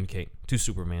try to communicate to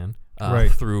Superman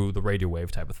Right. through the radio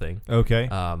wave type of thing. Okay.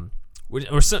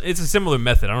 It's a similar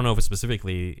method. I don't know if it's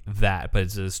specifically that, but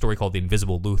it's a story called The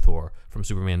Invisible Luthor from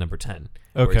Superman number 10.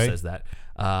 Where Okay. he says that.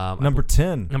 Number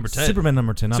 10. Number 10. Superman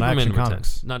number 10, not Superman Action number 10,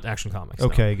 Comics. not Action Comics. no.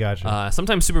 Okay, gotcha.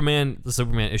 Sometimes the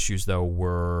Superman issues, though,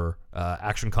 were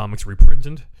Action Comics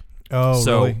reprinted. Oh,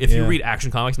 So really? if you Yeah. read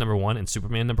Action Comics number 1 and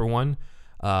Superman number 1,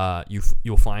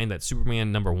 you'll find that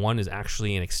Superman number 1 is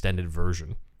actually an extended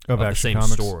version of the Action same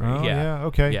Comics. story. Oh, yeah.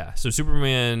 okay. Yeah, so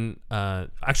Superman,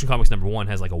 Action Comics number 1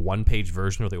 has like a 1-page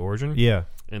version of the origin. Yeah.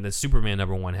 And then Superman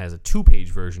number 1 has a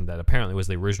 2-page version that apparently was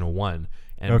the original one.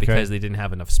 And Okay. because they didn't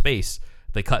have enough space,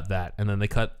 they cut that. And then they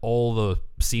cut all the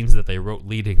scenes that they wrote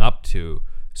leading up to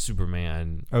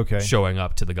Superman Okay. showing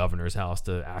up to the governor's house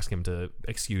to ask him to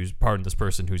pardon this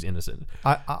person who's innocent.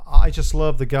 I just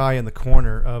love the guy in the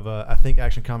corner of, I think,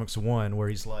 Action Comics 1, where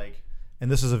he's like, and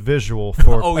this is a visual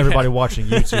for Oh, yeah. everybody watching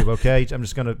YouTube, okay? I'm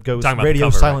just going to go Talking about the radio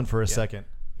cover, silent right? for a Yeah. second.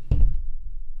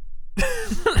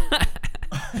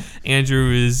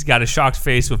 Andrew has got a shocked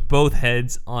face with both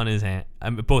hands on his head.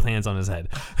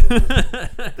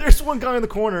 There's one guy in the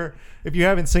corner. If you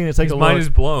haven't seen it, take His a mind look. is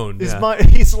blown. His yeah. mind,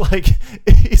 he's like,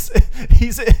 he's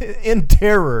in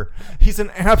terror. He's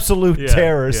in absolute Yeah,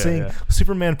 terror yeah, seeing yeah.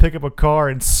 Superman pick up a car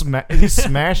and he's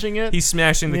smashing it. He's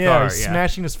smashing the yeah, car. he's yeah.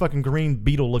 smashing this fucking green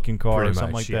Beetle-looking car Pretty or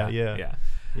something much, like that. Yeah.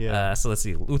 Yeah. So let's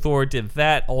see. Luthor did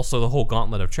that. Also, the whole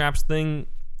Gauntlet of Traps thing.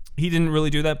 He didn't really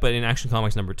do that, but in Action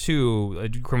Comics number 2, a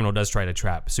criminal does try to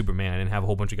trap Superman and have a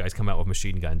whole bunch of guys come out with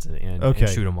machine guns and Okay.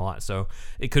 shoot him a lot. So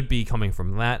it could be coming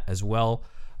from that as well.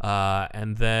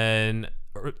 And then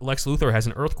Lex Luthor has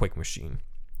an earthquake machine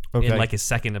Okay. in like his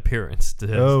second appearance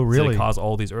to really? cause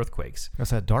all these earthquakes.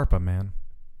 That's that DARPA, man.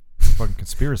 Fucking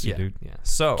conspiracy, Yeah, dude. yeah.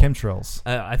 So Chemtrails.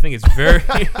 I think it's very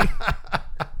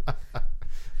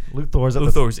Luthor's at,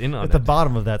 Luthor's in on at the that.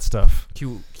 bottom of that stuff.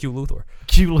 Q Luthor.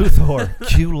 Q Luthor.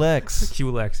 Q Lex.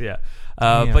 Q Lex, yeah.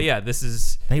 Damn. But yeah,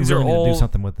 these They are really need all to do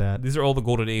something with that. These are all the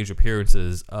Golden Age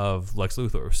appearances of Lex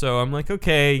Luthor. So I'm like,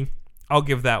 okay, I'll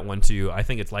give that one to you. I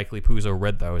think it's likely Puzo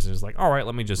read those and is like, all right,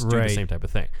 let me just do the Right. same type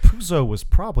of thing. Puzo was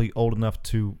probably old enough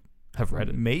to Have read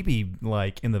it. maybe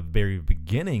like in the very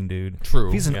beginning, dude. True.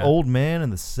 If he's an yeah. old man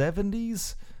in the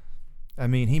 70s, I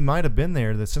mean, he might have been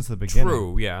there since the beginning.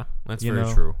 True, yeah. That's You very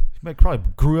know? true. He might probably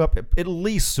grew up at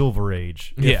least Silver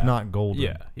Age, if Yeah. not Golden.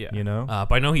 Yeah, yeah. You know?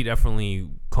 But I know he definitely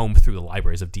combed through the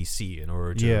libraries of DC in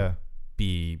order to Yeah.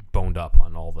 be boned up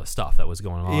on all the stuff that was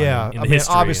going on. Yeah, in I the mean,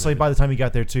 history obviously and by the time he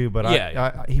got there too, but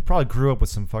Yeah, he probably grew up with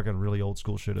some fucking really old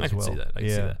school shit as I can well. see that. I can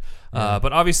yeah. see that.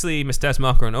 But obviously, Miss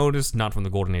Tessmacher and Otis, not from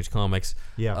the Golden Age comics.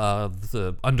 Yeah.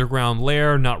 The underground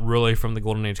lair, not really from the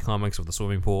Golden Age comics with the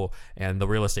swimming pool, and the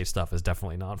real estate stuff is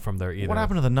definitely not from there either. What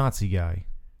happened to the Nazi guy?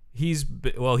 He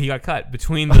got cut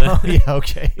between the Yeah,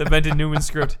 okay. the Benton Newman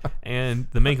script and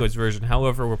the Mankiewicz version.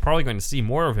 However, we're probably going to see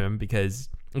more of him because,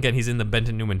 again, he's in the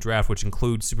Benton Newman draft, which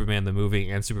includes Superman the movie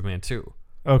and Superman 2.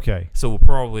 Okay. So we'll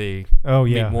probably Oh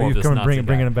yeah, meet more of he's this coming, Nazi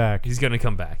bringing guy. him back. He's going to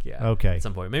come back, yeah. Okay. At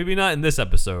some point. Maybe not in this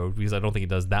episode because I don't think he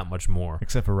does that much more.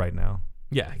 Except for right now.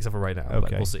 Yeah, except for right now. Okay.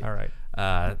 But we'll see. All right.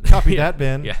 Copy that,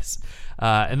 Ben. Yes.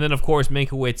 And then, of course,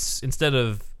 Mankiewicz, instead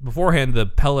of beforehand, the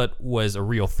pellet was a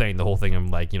real thing. The whole thing of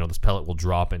like, this pellet will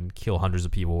drop and kill hundreds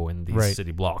of people in these Right.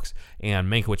 city blocks. And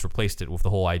Mankiewicz replaced it with the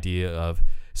whole idea of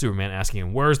Superman asking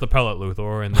him, "Where's the pellet,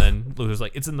 Luthor?" And then Luthor's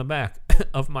like, "It's in the back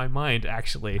of my mind,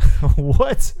 actually."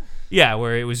 What? Yeah,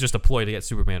 where it was just a ploy to get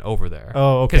Superman over there.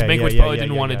 Oh, okay. Because Mankiewicz probably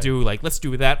didn't want to do like, let's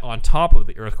do that on top of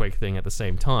the earthquake thing at the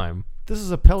same time. This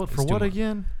is a pellet for It's too what much.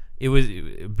 again? It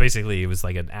was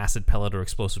like an acid pellet or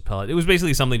explosive pellet. It was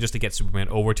basically something just to get Superman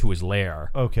over to his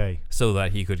lair Okay. so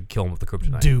that he could kill him with the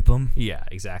kryptonite. Dupe him. Yeah,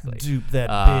 exactly. Dupe that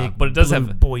big. but it does blue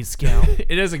have- Boy Scout.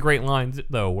 It has a great line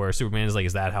though, where Superman is like,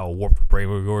 "Is that how a warped brain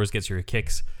of yours gets your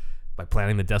kicks? By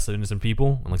planning the deaths of innocent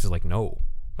people?" And Lex is like, "No,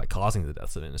 by causing the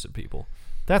deaths of innocent people."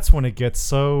 That's when it gets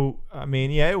so. I mean,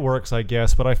 yeah, it works, I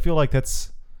guess, but I feel like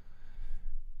that's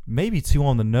maybe too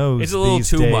on the nose. It's a little these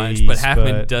too much, days, but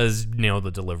Hackman does nail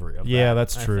the delivery of that. Yeah,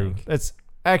 that's I true. think. It's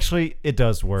actually it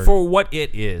does work. For what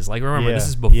it is. Like, remember, Yeah, this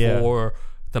is yeah. before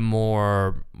the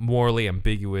more morally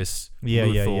ambiguous Yeah,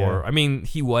 yeah, Luthor. yeah. I mean,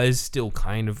 he was still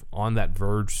kind of on that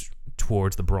verge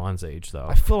towards the Bronze Age, though.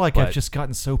 I feel like I've but- just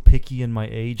gotten so picky in my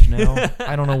age now.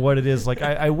 I don't know what it is. Like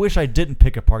I wish I didn't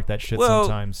pick apart that shit Well,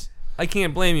 sometimes. I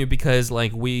can't blame you because,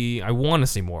 like, I want to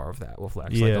see more of that with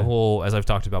Lex. Like, Yeah. the whole, as I've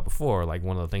talked about before, like,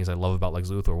 one of the things I love about Lex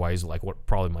Luthor, why he's, like,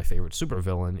 probably my favorite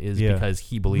supervillain, is Yeah. because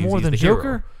he believes More he's than the Joker?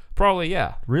 hero. Probably,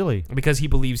 yeah. Really, Because he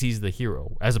believes he's the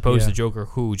hero, as opposed Yeah. to Joker,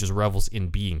 who just revels in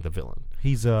being the villain.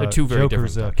 he's They're two very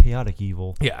Joker's different chaotic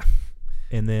evil, Yeah.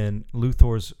 and then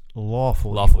Luthor's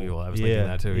lawful Evil. I was yeah. thinking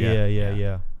that, too.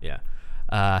 Yeah.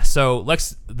 Yeah. So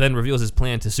Lex then reveals his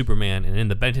plan to Superman, and in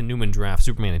the Benton Newman draft,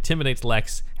 Superman intimidates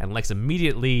Lex, and Lex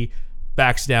immediately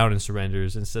backs down and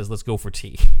surrenders and says, "Let's go for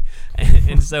tea."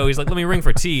 and so he's like, "Let me ring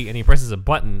for tea," and he presses a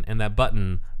button, and that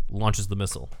button launches the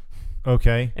missile,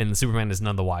 Okay, and Superman is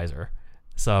none the wiser.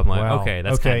 So I'm like, Wow. okay,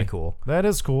 that's Okay. kind of cool. that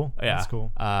is cool. Yeah, That's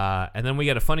cool. And then we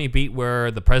get a funny beat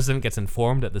where the president gets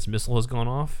informed that this missile has gone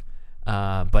off,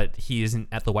 but he isn't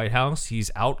at the White House.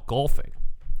 He's out golfing.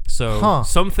 So Huh.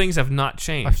 some things have not I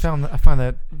changed. find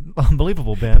that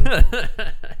unbelievable, Ben.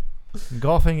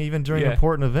 Golfing even during Yeah.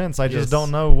 important events, I Yes. just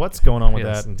don't know what's going on with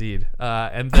Yes, that. indeed.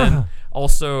 And then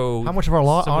also, How much of our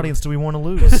some of- audience do we want to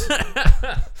lose?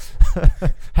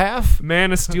 Half?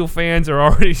 Man of Steel fans are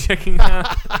already checking out.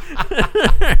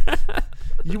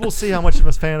 You will see how much of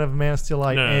a fan of Man of Steel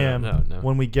I No, no, am no.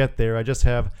 when we get there. I just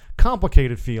have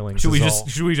complicated feelings. Should we is just all.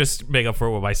 should we just make up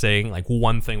for it by saying like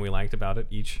one thing we liked about it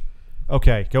each?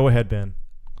 Okay, go ahead, Ben.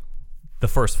 The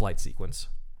first flight sequence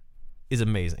is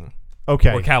amazing.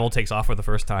 Okay. Where Cavill takes off for the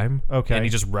first time. Okay. And he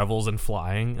just revels in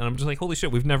flying. And I'm just like, holy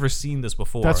shit, we've never seen this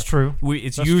before. That's true.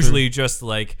 It's That's usually just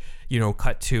like,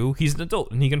 cut to, he's an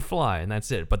adult and he can fly, and that's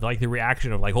it. But like the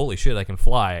reaction of like, holy shit, I can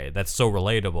fly, that's so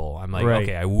relatable. I'm like, Right.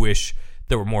 okay, I wish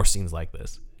there were more scenes like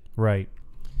this. Right.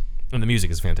 And the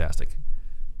music is fantastic.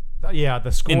 Yeah,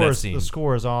 the scene.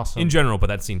 score is awesome. In general, but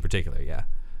that scene in particular, yeah.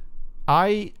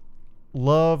 I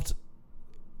loved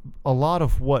a lot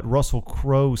of what Russell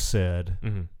Crowe said,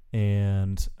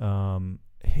 and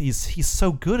he's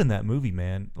so good in that movie,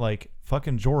 man. Like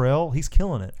fucking Jor-El, he's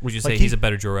killing it. Would you Like, say he's a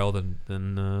better Jor-El than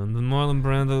Marlon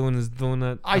Brando when he's doing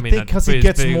that? I think because he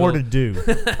gets more to do.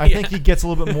 I think he gets a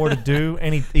little bit more to do,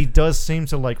 and he does seem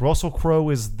to like Russell Crowe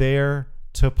is there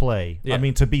to play. Yeah. I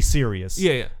mean, to be serious.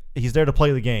 Yeah. He's there to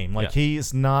play the game. Like Yeah. he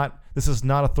is not. This is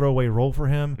not a throwaway role for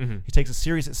him. He takes it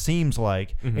serious. It seems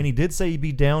like, and he did say he'd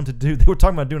be down to do. They were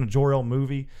talking about doing a Jor-El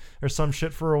movie or some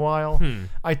shit for a while.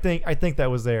 I think that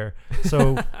was there.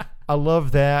 So I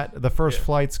love that. The first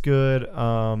flight's good.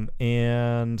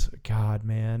 And God,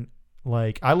 man,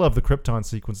 like I love the Krypton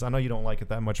sequence. I know you don't like it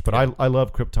that much, but I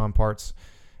love Krypton parts.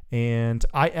 And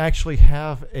I actually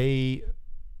have a,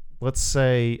 let's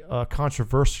say, a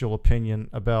controversial opinion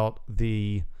about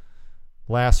the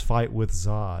last fight with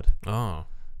Zod. Oh.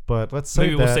 But let's save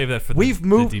Maybe that. we'll save that for We've the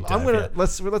moved. deep I'm dive, gonna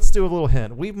yeah. let's do a little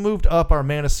hint. We've moved up our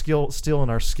Man of Steel in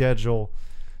our schedule,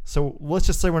 so let's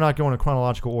just say we're not going in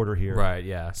chronological order here. Right,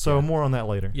 yeah. So yeah. more on that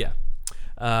later. Yeah.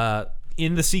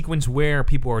 In the sequence where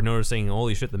people are noticing,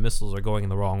 holy shit, the missiles are going in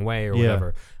the wrong way or Yeah.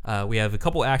 whatever, we have a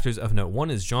couple actors of note. One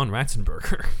is John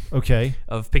Ratzenberger Okay.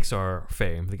 of Pixar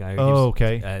fame, the guy who Oh, used,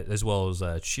 okay. as well as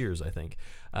Cheers, I think.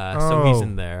 So he's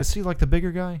in there. Is he like the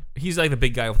bigger guy? He's like the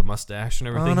big guy with the mustache and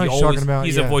everything. I know He what you're always, talking about,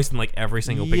 he's yeah. a voice in like every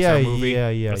single Yeah, Pixar movie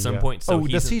yeah, at some yeah. point. So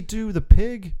does he's he do the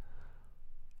pig?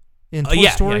 In Toy yeah,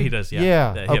 Story? yeah, he does. Yeah,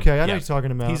 Yeah. Him, Okay, I know yeah. what you're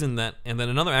talking about. He's in that, and then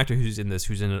another actor who's in this,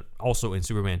 who's in it also in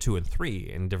Superman 2 and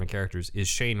 3 in different characters, is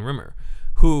Shane Rimmer,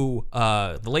 who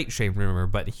the late Shane Rimmer,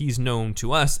 but he's known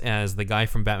to us as the guy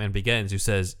from Batman Begins who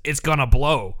says it's gonna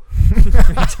blow 3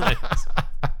 times.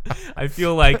 I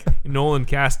feel like Nolan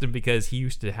cast him because he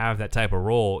used to have that type of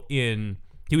role in.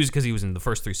 He was in the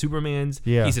first 3 Supermans.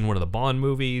 Yeah. He's in one of the Bond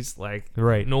movies. Like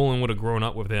Right. Nolan would have grown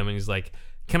up with him, and he's like,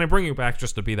 "Can I bring you back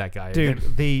just to be that guy?" Dude,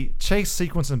 again?" the chase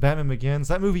sequence in Batman Begins,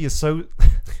 that movie is so...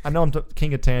 I know I'm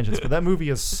king of tangents, but that movie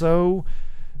is so...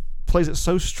 plays it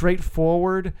so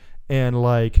straightforward and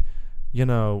like, you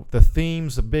know, the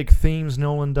big themes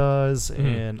Nolan does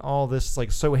and all this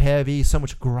like so heavy, so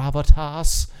much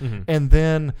gravitas. And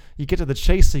then you get to the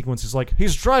chase sequence, he's like,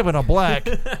 he's driving a black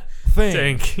thing.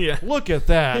 Tank, yeah. Look at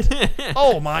that.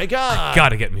 Oh my God.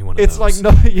 Gotta get me one of It's those.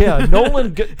 like,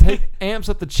 Nolan amps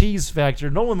up the cheese factor.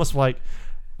 Nolan must like,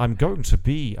 I'm going to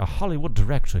be a Hollywood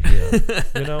director here.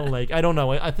 You know, like, I don't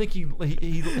know. I think he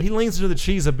leans into the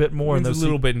cheese a bit more. Leans a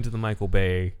little bit into the Michael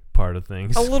Bay part of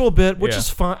things. A little bit, which Yeah. is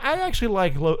fine. I actually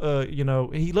like, you know,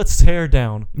 he lets his hair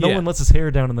down. Nolan Yeah. lets his hair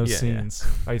down in those Yeah, scenes,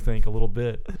 I think, a little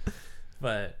bit.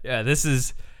 But yeah, this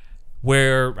is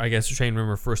where I guess Shane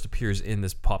Rimmer first appears in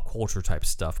this pop culture type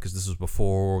stuff, because this was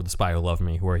before The Spy Who Loved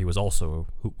Me, where he was also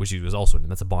in.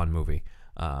 That's a Bond movie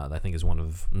that I think is one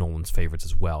of Nolan's favorites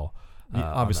as well.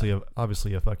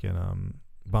 Obviously a fucking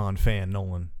Bond fan,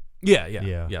 Nolan. Yeah,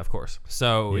 of course.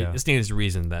 So Yeah. it stands to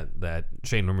reason that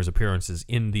Shane Rimmer's appearances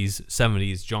in these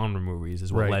 70s genre movies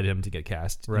is what Right. led him to get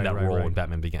cast in Right, that right, role right. in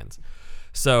Batman Begins.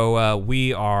 So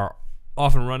we are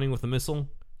off and running with the missile.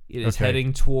 It is Okay.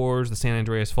 heading towards the San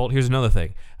Andreas Fault. Here's another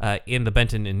thing. In the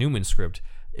Benton and Newman script,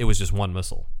 it was just one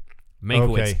missile.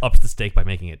 Mankiewicz Okay. ups the stake by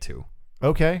making it 2.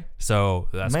 Okay. So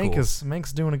that's cool.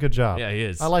 Mank's doing a good job. Yeah, he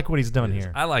is. I like what he's done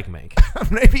here. I like Mank.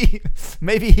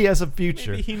 maybe he has a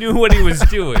future. He knew what he was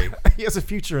doing. He has a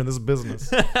future in this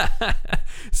business.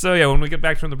 So yeah, when we get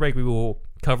back from the break, we will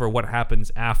cover what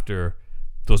happens after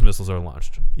those missiles are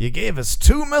launched. You gave us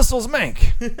 2 missiles,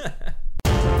 Mank.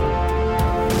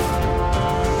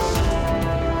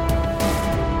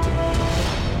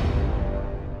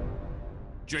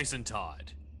 Jason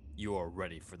Todd, you are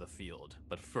ready for the field,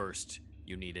 but first,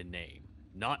 you need a name.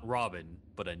 Not Robin,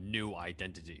 but a new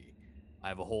identity. I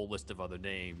have a whole list of other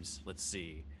names. Let's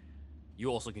see. You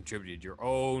also contributed your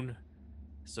own.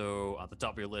 So, at the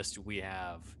top of your list, we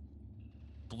have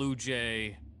Blue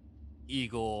Jay,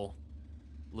 Eagle,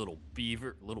 Little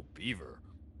Beaver. Little Beaver?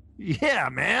 Yeah,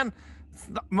 man. It's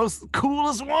the most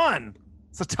coolest one.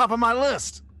 It's the top of my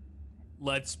list.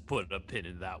 Let's put a pin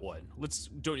in that one.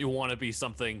 Don't you want to be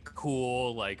something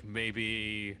cool, like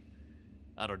maybe,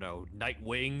 I don't know,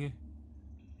 Nightwing?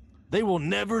 They will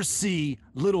never see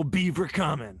Little Beaver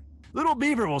coming. Little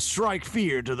Beaver will strike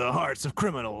fear to the hearts of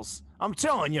criminals. I'm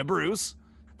telling you, Bruce.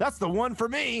 That's the one for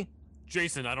me.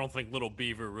 Jason, I don't think Little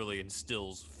Beaver really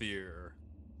instills fear.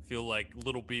 I feel like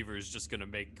Little Beaver is just gonna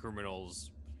make criminals,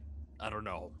 I don't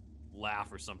know,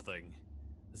 laugh or something.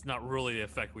 It's not really the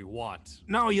effect we want.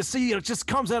 No, you see, it just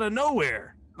comes out of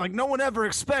nowhere. Like, no one ever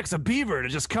expects a beaver to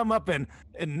just come up and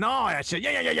gnaw at you.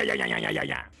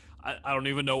 Yeah. I don't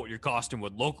even know what your costume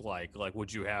would look like. Like,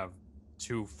 would you have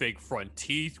 2 fake front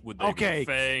teeth? Would they Okay. be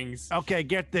fangs? Okay,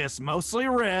 get this. Mostly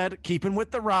red, keeping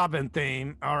with the Robin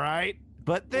theme, all right?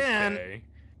 But then, Okay.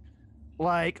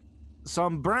 like,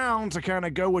 some brown to kind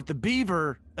of go with the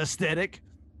beaver aesthetic,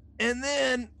 and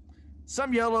then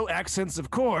some yellow accents,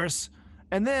 of course,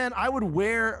 and then I would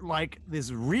wear, like,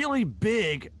 this really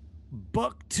big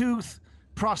buck-tooth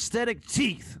prosthetic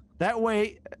teeth. That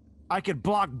way, I could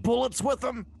block bullets with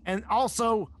them and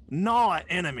also gnaw at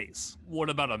enemies. What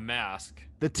about a mask?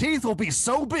 The teeth will be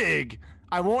so big,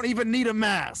 I won't even need a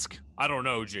mask. I don't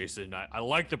know, Jason. I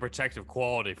like the protective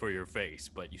quality for your face,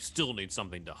 but you still need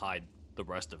something to hide the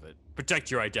rest of it.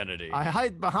 Protect your identity. I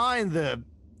hide behind the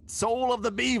soul of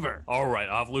the beaver. All right,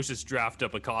 I'll have Lucius draft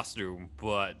up a costume,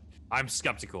 but I'm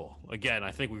skeptical. Again,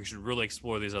 I think we should really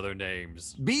explore these other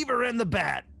names. Beaver and the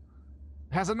Bat.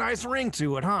 Has a nice ring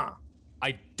to it, huh?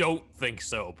 I don't think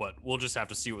so, but we'll just have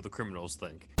to see what the criminals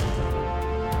think.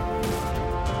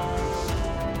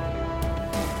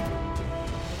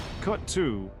 Cut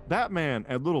 2. Batman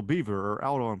and Little Beaver are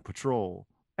out on patrol.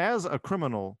 As a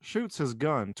criminal shoots his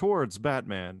gun towards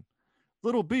Batman,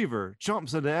 Little Beaver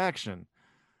jumps into action.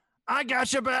 I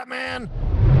got you, Batman!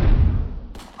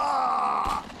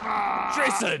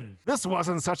 Jason! This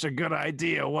wasn't such a good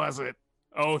idea, was it?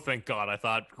 Oh, thank God. I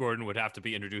thought Gordon would have to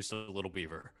be introduced to Little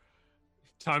Beaver.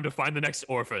 Time to find the next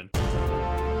orphan.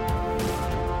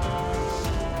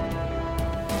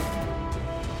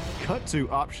 Cut to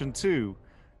option 2.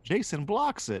 Jason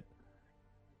blocks it.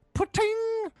 Puting!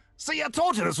 See, I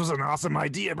told you this was an awesome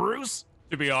idea, Bruce.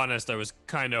 To be honest, I was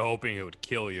kind of hoping it would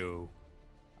kill you.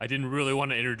 I didn't really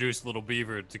want to introduce Little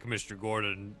Beaver to Commissioner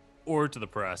Gordon or to the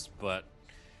press, but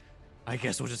I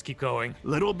guess we'll just keep going.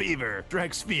 Little Beaver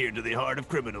strikes fear to the heart of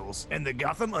criminals and the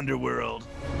Gotham underworld.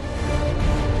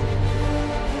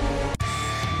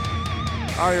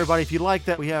 All right, everybody, if you like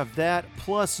that, we have that,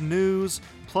 plus news,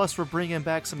 plus we're bringing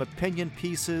back some opinion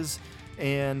pieces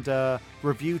and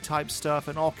review type stuff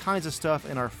and all kinds of stuff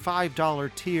in our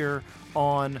 $5 tier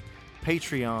on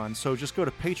Patreon. So just go to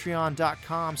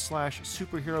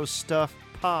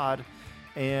patreon.com/superherostuffpod,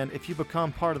 and if you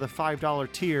become part of the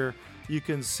 $5 tier, you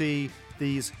can see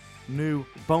these new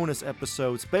bonus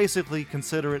episodes. Basically,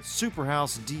 consider it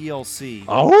Superhouse DLC.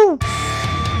 Oh?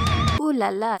 Ouh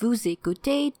là là, vous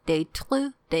écoutez des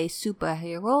trucs des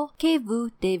super-héros que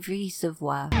vous devriez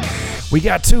savoir. We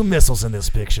got 2 missiles in this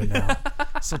picture now.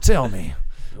 So tell me,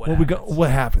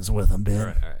 what happens with them, Ben? All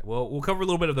right. Well, we'll cover a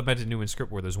little bit of the Benton Newman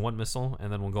script where there's 1 missile,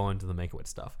 and then we'll go into the Make-A-Wish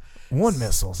stuff. 1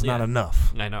 missile's not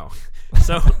enough. I know.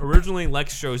 So originally,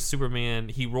 Lex shows Superman.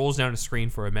 He rolls down a screen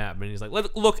for a map, and he's like,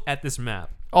 look at this map.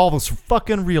 All this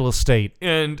fucking real estate.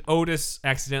 And Otis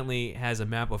accidentally has a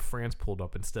map of France pulled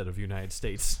up instead of United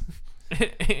States.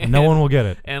 And no one will get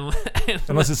it. And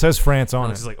unless it says France on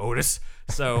it. It's like, Otis.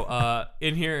 So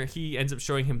in here, he ends up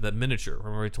showing him the miniature.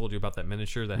 Remember I told you about that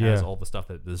miniature that has all the stuff,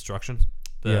 the destruction?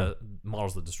 The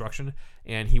models of destruction.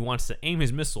 And he wants to aim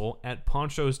his missile at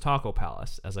Poncho's Taco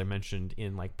Palace, as I mentioned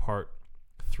in like part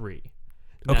 3.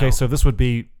 Okay, Now, so this would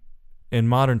be, in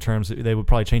modern terms, they would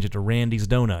probably change it to Randy's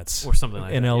Donuts. or something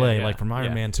like in that. LA, Yeah, like from Iron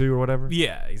yeah. Man 2 or whatever.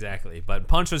 Yeah, exactly. But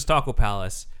Poncho's Taco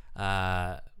Palace,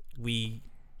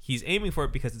 he's aiming for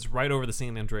it because it's right over the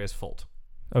San Andreas Fault.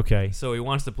 Okay. So he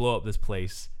wants to blow up this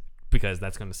place because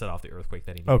that's going to set off the earthquake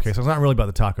that he needs. Okay, so it's not really about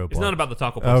the taco place. It's not about the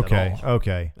taco place Okay, at all.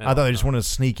 okay. At I thought all, they just no. wanted to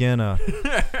sneak in a,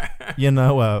 LA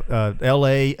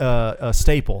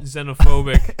staple.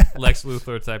 Xenophobic Lex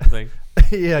Luthor type thing.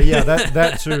 yeah,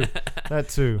 that too. That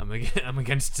too. I'm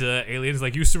against aliens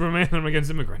like you, Superman. I'm against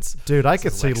immigrants. Dude, I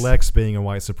could see Lex being a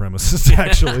white supremacist,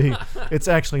 actually. It's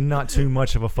actually not too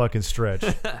much of a fucking stretch.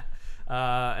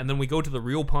 And then we go to the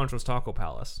real Poncho's Taco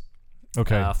Palace.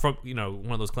 Okay. From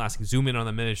one of those classic zoom in on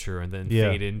the miniature and then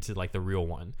fade into like the real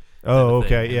one. Oh, type of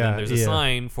thing. okay, And yeah, then there's a yeah.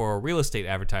 sign for a real estate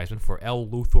advertisement for L.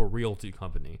 Luthor Realty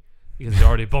Company because they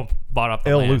already bought up the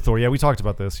L. land. Luthor. Yeah, we talked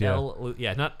about this. Yeah.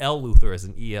 Not L. Luthor as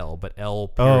an EL, but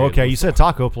L. Oh, okay. You Luthor. said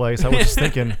taco place. I was just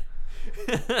thinking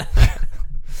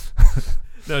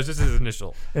No, it's just his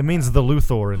initial. it means the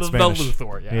Luthor in The Spanish.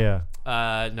 Luthor, yeah.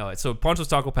 Yeah. No, so Poncho's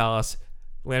Taco Palace,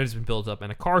 land has been built up,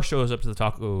 and a car shows up to the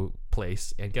taco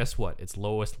place, and guess what? It's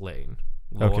Lois Lane.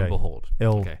 Lo Okay. and behold.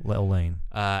 L Lane.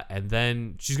 And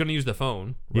then she's going to use the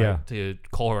phone to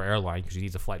call her airline because she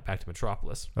needs a flight back to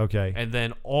Metropolis. Okay. And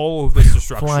then all of this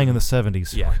destruction. Flying in the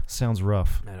 70s. Yeah. Sounds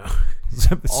rough. I know.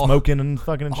 Smoking and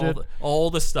fucking and shit. All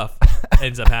the stuff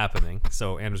ends up happening.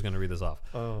 So Andrew's going to read this off.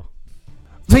 Oh.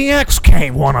 The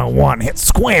XK-101 hit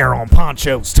square on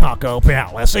Poncho's Taco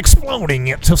Palace, exploding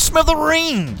it to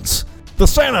smithereens. The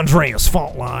San Andreas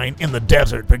fault line in the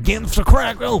desert begins to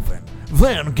crack open,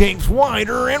 then gapes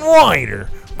wider and wider.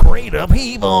 Great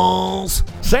upheavals.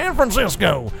 San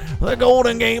Francisco, the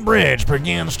Golden Gate Bridge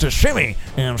begins to shimmy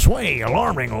and sway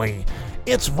alarmingly.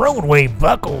 Its roadway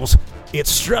buckles, its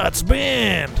struts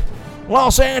bend.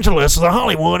 Los Angeles, the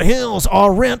Hollywood Hills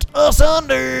are rent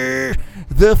asunder.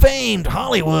 The famed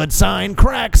Hollywood sign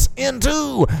cracks in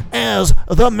two as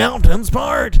the mountains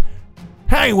part.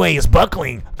 Highways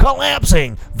buckling,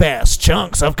 collapsing, vast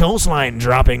chunks of coastline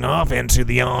dropping off into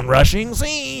the onrushing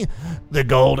sea. The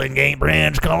Golden Gate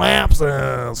Bridge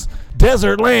collapses.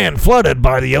 Desert land flooded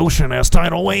by the ocean as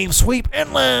tidal waves sweep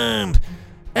inland.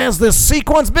 As this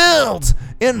sequence builds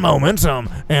in momentum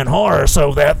and horror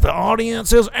so that the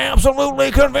audience is absolutely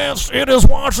convinced it is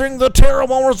watching the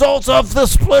terrible results of the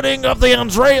splitting of the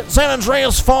San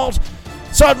Andreas Fault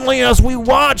Suddenly, as we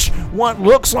watch what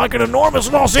looks like an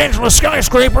enormous Los Angeles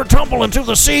skyscraper tumble into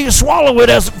the sea, swallow it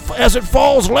as it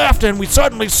falls left, and we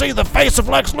suddenly see the face of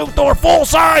Lex Luthor full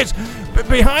size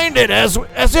behind it, as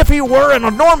if he were an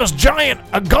enormous giant,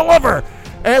 a Gulliver.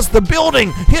 As the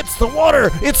building hits the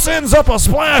water, it sends up a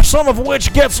splash, some of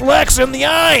which gets Lex in the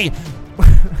eye.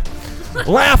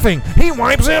 Laughing, he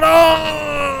wipes it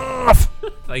off.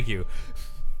 Thank you.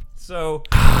 So,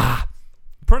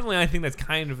 personally, I think that's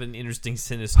kind of an interesting,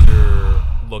 sinister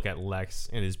look at Lex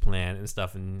and his plan and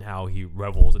stuff, and how he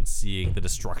revels in seeing the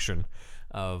destruction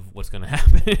of what's going to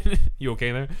happen. You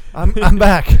okay there? I'm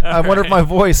back. I wonder if my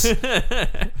voice.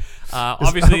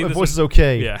 Obviously, my voice is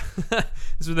okay. Yeah.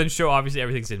 This would then show, obviously,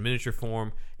 everything's in miniature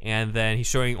form, and then he's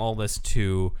showing all this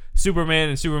to Superman,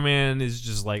 and Superman is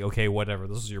just like, okay, whatever,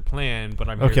 this is your plan, but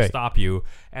I'm here to stop you.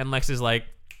 And Lex is like,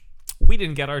 we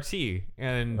didn't get our tea.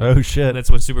 And oh shit, that's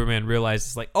when Superman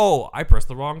realizes, like, oh, I pressed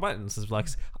the wrong button. Says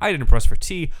Lex, I didn't press for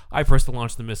T, I pressed to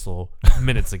launch the missile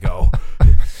minutes ago.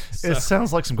 It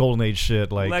sounds like some Golden Age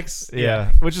shit. Like Lex,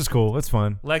 yeah, which is cool. It's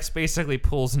fun. Lex basically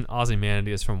pulls an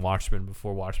Ozymandias from Watchmen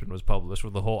before Watchmen was published,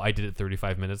 with the whole "I did it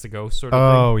 35 minutes ago" sort of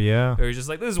thing. Oh yeah. Where he's just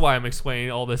like, this is why I'm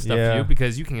explaining all this stuff to you,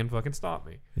 because you can't fucking stop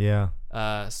me. Yeah.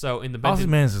 So in the Benton,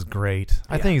 Ozymandias is great.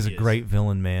 I think he's a great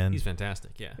villain, man. He's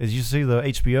fantastic. Yeah. Did you see the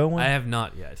HBO one? I have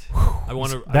not yet. I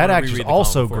want to. That actually is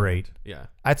also great. Yeah.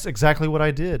 That's exactly what I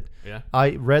did. Yeah.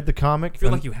 I read the comic. I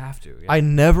feel like you have to. Yeah. I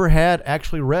never had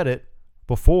actually read it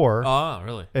before. Oh,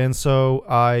 really? And so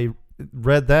I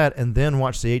read that and then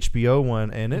watched the HBO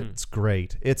one, and it's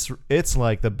great. It's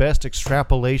like the best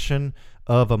extrapolation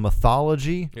of a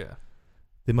mythology. Yeah.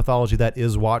 The mythology that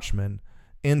is Watchmen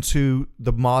into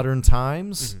the modern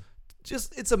times.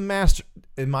 Just it's a master,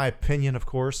 in my opinion, of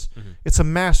course. It's a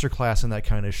master class in that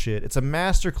kind of shit. It's a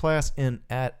master class in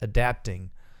at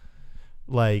adapting.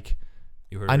 Like,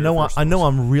 I know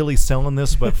I'm really selling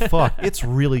this, but fuck, it's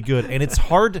really good, and it's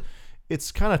hard.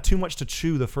 It's kind of too much to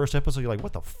chew. The first episode, you're like,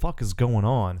 what the fuck is going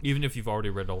on? Even if you've already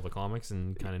read all the comics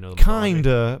and kind of know the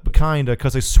kinda,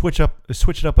 because they switch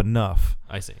it up enough.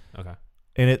 I see. Okay.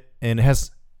 And it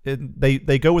has.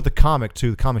 They go with the comic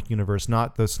to the comic universe,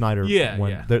 not the Snyder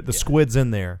one. Yeah. The Squid's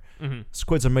in there.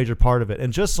 Squid's a major part of it,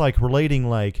 and just like relating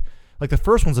like the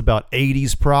first one's about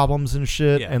 80s problems and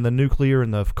shit, and the nuclear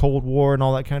and the Cold War and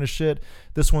all that kind of shit.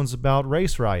 This one's about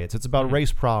race riots. It's about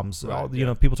race problems. Right, you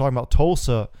know, people talking about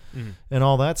Tulsa and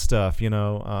all that stuff. You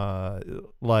know,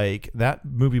 like that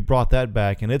movie brought that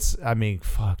back, and it's. I mean,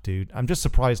 fuck, dude. I'm just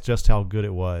surprised just how good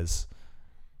it was.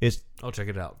 I'll check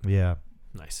it out. Yeah.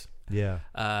 Nice. Yeah.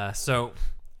 So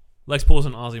Lex pulls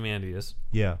an Ozymandias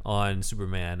on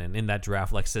Superman, and in that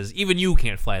draft, Lex says, even you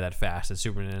can't fly that fast. And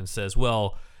Superman says,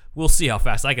 well, we'll see how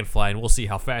fast I can fly, and we'll see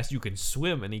how fast you can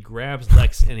swim. And he grabs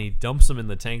Lex and he dumps him in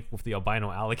the tank with the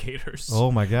albino alligators. Oh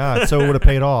my god. So it would have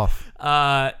paid off.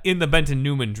 In the Benton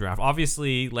Newman draft.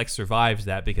 Obviously, Lex survives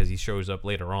that because he shows up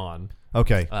later on.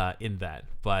 Okay. In that.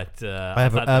 But I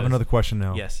have another question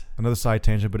now. Yes. Another side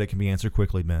tangent, but it can be answered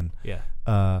quickly, Ben.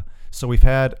 Yeah. So we've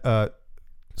had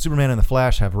Superman and the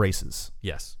Flash have races.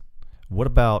 Yes. What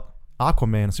about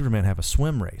Aquaman and Superman have a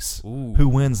swim race? Ooh. Who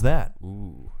wins that?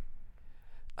 Ooh.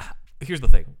 Here's the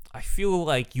thing. I feel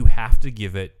like you have to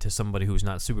give it to somebody who's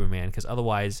not Superman, because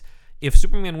otherwise, if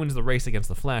Superman wins the race against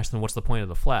the Flash, then what's the point of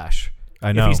the Flash?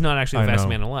 I know. If he's not actually the fastest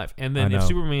man alive. And then I if know.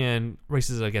 Superman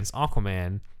races against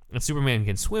Aquaman, and Superman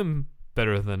can swim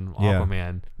better than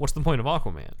Aquaman, what's the point of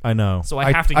Aquaman? I know. So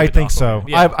I have to give I it to think Aquaman. so.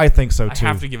 Yeah. I think so too. I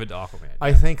have to give it to Aquaman.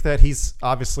 I think that he's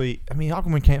obviously. I mean,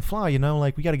 Aquaman can't fly. You know,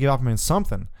 like we got to give Aquaman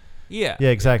something. Yeah. Yeah,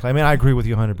 exactly. I mean, I agree with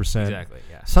you 100%. Exactly.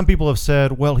 Yeah. Some people have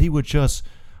said, well, he would just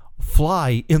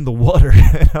fly in the water.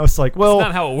 And I was like, well, that's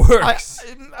not how it works.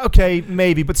 Okay,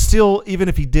 maybe, but still, even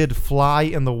if he did fly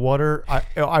in the water,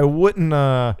 I wouldn't.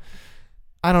 I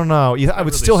don't know. I would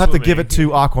really still have to give swimming. it to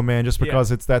Aquaman just because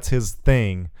that's his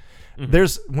thing.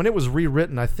 There's when it was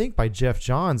rewritten, I think by Jeff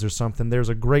Johns or something. There's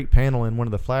a great panel in one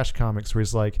of the Flash comics where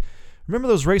he's like, "Remember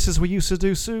those races we used to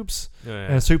do, Soups?"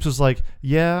 And Soups was like,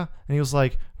 "Yeah," and he was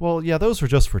like, "Well, yeah, those were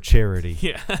just for charity."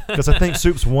 Yeah, because I think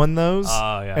Soups won those.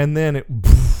 And then it,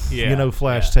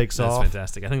 Flash takes off. That's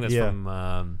fantastic. I think that's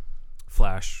from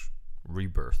Flash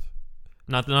Rebirth.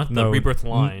 Not the Rebirth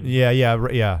line.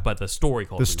 Yeah. But the story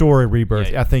called the story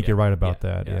Rebirth. Yeah, I think you're right about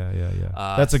that.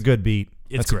 Yeah. That's a good beat.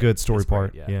 That's great. a good story It's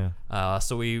great, part. Yeah.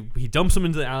 So he dumps him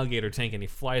into the alligator tank and he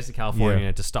flies to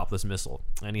California to stop this missile.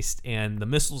 And the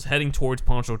missile's heading towards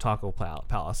Poncho Taco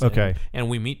Palace. Okay. And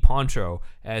we meet Poncho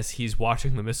as he's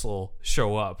watching the missile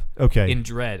show up. Okay. In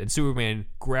dread, and Superman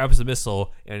grabs the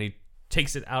missile and he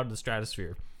takes it out of the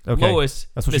stratosphere. Okay. Lois,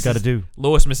 that's what you got to do.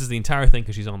 Lois misses the entire thing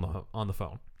because she's on the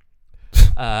phone.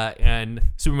 and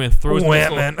Superman throws the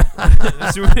Women.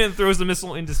 missile. Superman throws the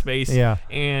missile into space. Yeah.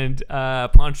 And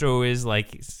Pancho is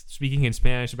like speaking in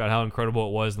Spanish about how incredible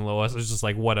it was, and Lois is just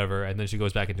like whatever, and then she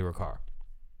goes back into her car.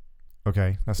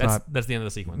 Okay, that's the end of the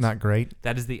sequence. not great.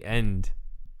 That is the end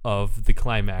of the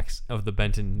climax of the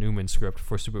Benton Newman script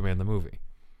for Superman the movie.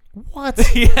 What?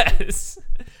 Yes.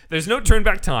 There's no turn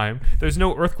back time. There's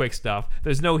no earthquake stuff.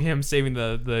 There's no him saving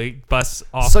the bus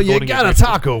off. So the you Golden got Gate a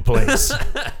taco place,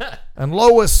 and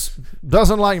Lois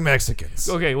doesn't like Mexicans.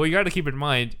 Okay, well you got to keep in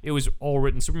mind it was all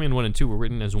written. Superman 1 and 2 were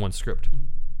written as one script.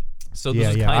 So this Yeah,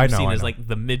 is yeah, kind I of know, seen I as know. like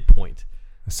the midpoint.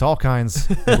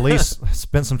 Salkind at least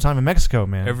spent some time in Mexico,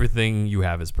 man. Everything you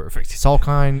have is perfect.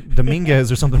 Salkind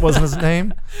Dominguez or something wasn't his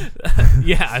name.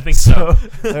 Yeah, I think so.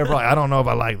 So they're probably, I don't know if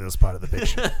I like this part of the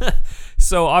picture.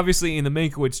 So obviously in the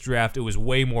Mankiewicz draft, it was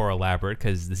way more elaborate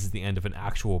because this is the end of an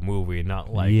actual movie,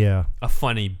 not like Yeah. a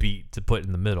funny beat to put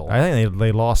in the middle. I think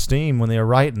they lost steam when they were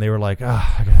writing. They were like,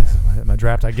 I got my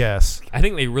draft, I guess. I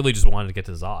think they really just wanted to get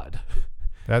to Zod.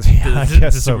 That's I to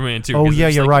guess so. Superman 2, Oh 'cause yeah,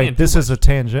 it's you're like, right. man, This too is a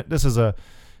tangent. This is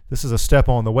a step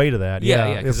on the way to that.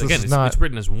 Yeah, This because again, is not. it's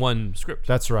written as one script.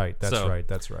 That's right. That's So, right.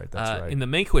 That's right. That's right. In the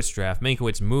Mankiewicz draft,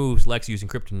 Mankiewicz moves Lex using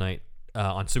kryptonite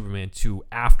on Superman 2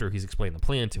 after he's explained the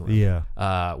plan to him.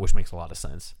 Yeah. Which makes a lot of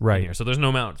sense. in Right. here. So there's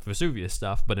no Mount Vesuvius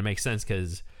stuff, but it makes sense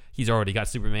because he's already got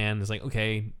Superman. It's like,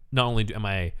 okay, not only am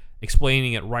I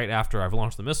explaining it right after I've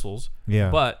launched the missiles,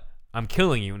 Yeah. but I'm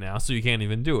killing you now, so you can't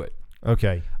even do it.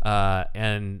 Okay.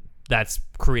 And that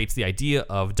creates the idea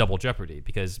of double jeopardy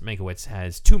because Mankiewicz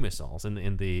has two missiles in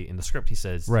the script. He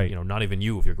says, Right. not even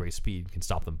you with your great speed can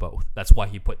stop them both. That's why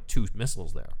he put two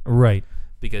missiles there Right.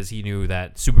 because he knew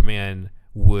that Superman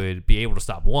would be able to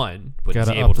stop one, but he's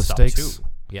Gotta able up to the stop stakes. two.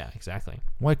 Yeah, exactly.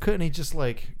 Why couldn't he just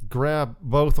like grab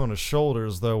both on his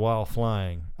shoulders though while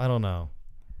flying? I don't know.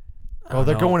 Oh,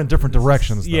 they're going in different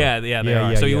directions. Though. Yeah, they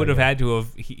are. So he would have yeah. had to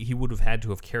have he would have had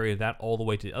to have carried that all the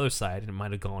way to the other side, and it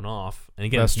might have gone off. And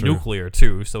again, That's it's true. nuclear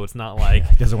too, so it's not like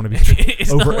He doesn't want to be it's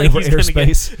not over like he's gonna get-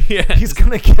 airspace. Yeah, He's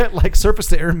gonna get like surface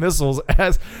to air missiles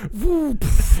as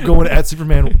going at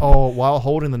Superman while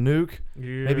holding the nuke.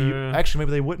 Maybe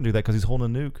maybe they wouldn't do that because he's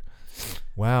holding a nuke.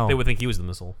 Wow, they would think he was the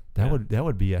missile. that Yeah.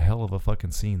 would be a hell of a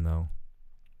fucking scene though.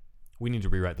 We need to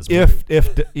rewrite this movie. If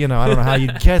I don't know how you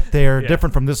get there Yeah.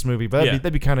 different from this movie, but Yeah.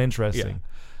 that'd be kind of interesting.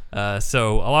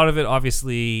 So a lot of it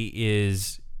obviously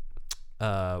is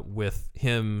with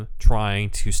him trying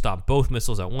to stop both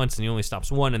missiles at once, and he only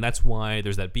stops one, and that's why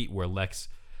there's that beat where Lex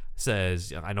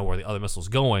says, "I know where the other missile's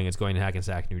going. It's going to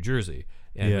Hackensack, New Jersey."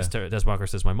 And Yeah. Mr. Desmocker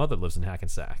says, "My mother lives in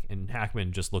Hackensack," and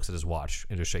Hackman just looks at his watch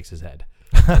and just shakes his head,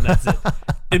 and that's it.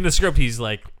 In the script, he's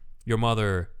like, "Your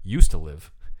mother used to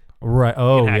live Right?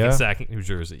 Oh in yeah, Hackensack, New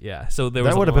Jersey." Yeah. So there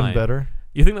was that would have been line. better.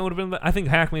 You think that would have been? I think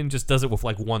Hackman just does it with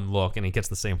like one look, and he gets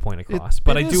the same point across. It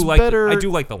but I is do like better- I do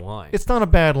like the line. It's not a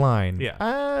bad line.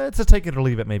 Yeah. It's a take it or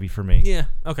leave it maybe for me. Yeah.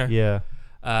 Okay. Yeah.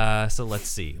 So let's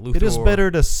see. Luthor, It is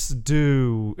better to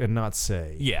do and not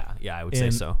say. Yeah. Yeah. I would say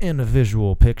so. In the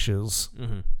visual pictures.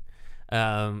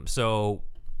 So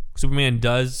Superman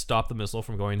does stop the missile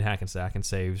from going to Hackensack and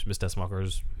saves Miss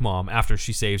Deathstalker's mom after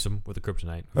she saves him with the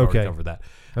kryptonite. We've already Okay. covered that.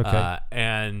 Okay.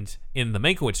 And in the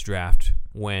Mankiewicz draft,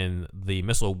 when the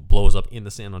missile blows up in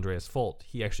the San Andreas Fault,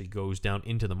 he actually goes down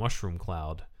into the mushroom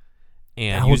cloud.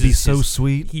 And That would be uses so his-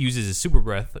 sweet. He uses his super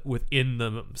breath within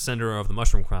the center of the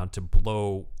mushroom cloud to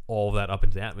blow all of that up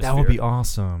into the atmosphere. That would be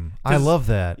awesome. I 'Cause- love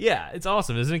that. Yeah, it's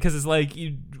awesome, isn't it? Because it's like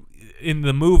in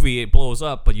the movie it blows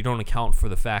up, but you don't account for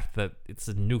the fact that it's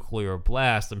a nuclear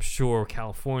blast. I'm sure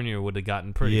California would have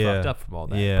gotten pretty Yeah. fucked up from all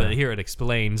that. Yeah. But here it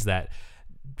explains that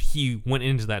he went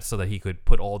into that so that he could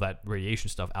put all that radiation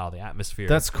stuff out of the atmosphere.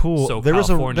 That's cool. So There's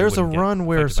a California there's a wouldn't get run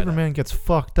where affected by that. Superman gets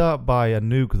fucked up by a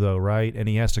nuke though, right? And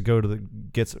he has to go to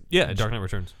Yeah, Dark Knight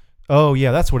Returns. Oh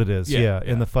yeah, that's what it is. Yeah, Yeah,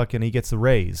 yeah. in the fucking he gets the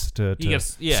rays to He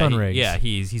gets sun he- rays. Yeah,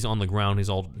 he's on the ground. He's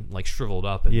all like shriveled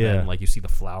up, and Yeah. then like you see the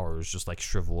flowers just like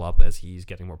shrivel up as he's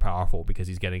getting more powerful because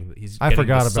he's I getting forgot the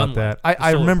about sunlight, that. the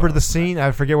I solar remember power. the scene.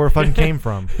 I forget where it fucking came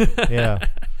from. Yeah.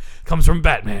 Comes from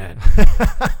Batman.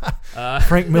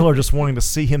 Frank Miller just wanting to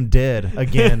see him dead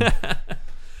again.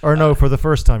 Or no, for the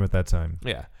first time at that time.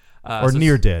 Yeah. Or So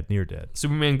near dead.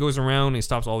 Superman goes around and he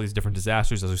stops all these different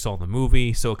disasters as we saw in the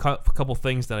movie. So a couple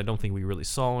things that I don't think we really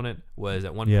saw in it was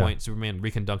at one Yeah. point Superman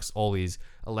reconducts all these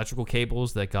electrical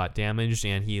cables that got damaged,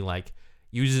 and he like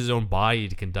uses his own body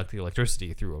to conduct the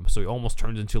electricity through them. So he almost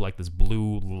turns into like this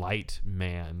blue light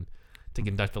man to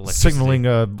conduct electricity. Signaling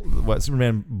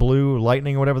Superman blue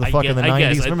lightning or whatever the fuck in the I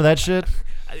guess. 90s. Remember that shit?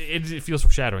 It feels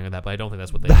foreshadowing of that, but I don't think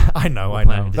that's what they I know.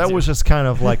 planning to That do. was just kind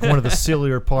of like one of the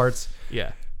sillier parts.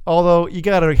 Yeah. Although you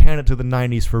got to hand it to the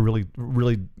 90s for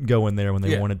really going there when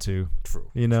they wanted to. True.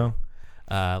 You know?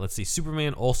 Let's see.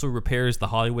 Superman also repairs the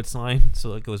Hollywood sign,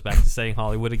 so it goes back to saying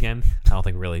Hollywood again. I don't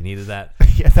think we really needed that.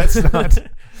 Yeah, that's not.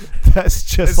 That's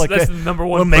just That's the number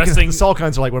one pressing. The Saul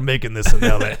kinds are like, we're making this and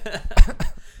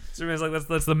that. Superman's like,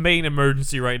 that's the main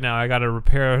emergency right now. I got to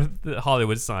repair the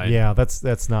Hollywood sign. Yeah,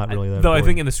 that's not really that. Though I important.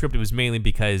 think in the script it was mainly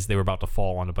because they were about to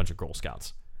fall on a bunch of Girl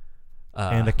Scouts.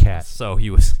 And a cat. So he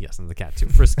was, yes, and the cat too.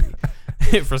 Frisky.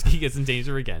 Frisky gets in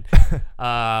danger again.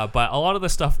 But a lot of the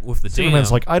stuff with the Superman's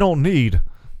dam. like, I don't need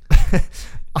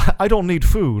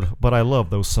food, but I love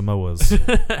those Samoas.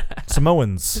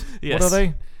 Samoans. Yes. What are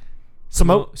they?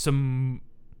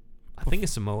 I think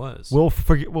it's Samoas. We'll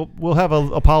forget. We'll have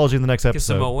an apology in the next Because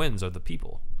episode. Samoans are the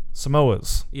people.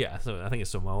 Samoas. Yeah, so I think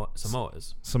it's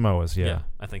Samoas. Samoas. Yeah.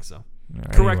 I think so.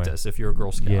 Right, Correct anyway. us if you're a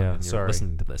Girl Scout Yeah, and you're sorry.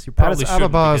 listening to this. You probably Addis shouldn't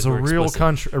Ababa is because a we're real explicit.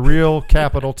 country, a real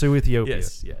capital to Ethiopia.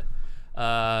 Yes,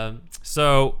 yeah.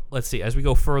 So let's see. As we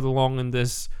go further along in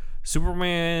this,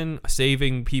 Superman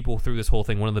saving people through this whole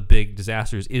thing. One of the big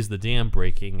disasters is the dam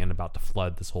breaking and about to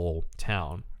flood this whole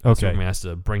town. Okay. Superman has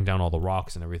to bring down all the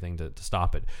rocks and everything to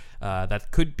stop it.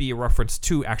 That could be a reference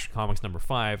to Action Comics number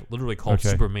 5, literally called Okay.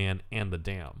 Superman and the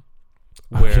Dam,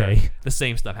 where Okay. the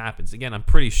same stuff happens. Again, I'm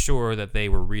pretty sure that they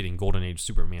were reading Golden Age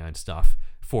Superman stuff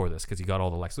for this because you got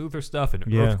all the Lex Luthor stuff and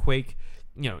Yeah. earthquake.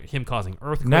 Him causing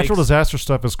earthquakes. Natural disaster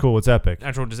stuff is cool. It's epic.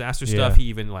 Natural disaster Yeah. stuff. He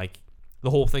even the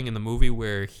whole thing in the movie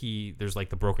where there's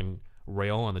the broken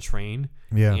rail on the train,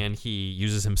 Yeah. and he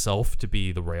uses himself to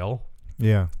be the rail.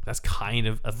 Yeah. That's kind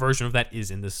of a version of that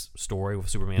is in this story with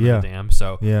Superman Yeah. and the Dam.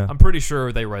 So Yeah. I'm pretty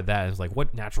sure they read that and was like,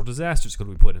 what natural disasters could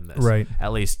we put in this? Right.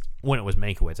 At least when it was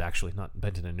Mankiewicz, actually, not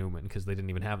Benton and Newman, because they didn't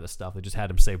even have this stuff. They just had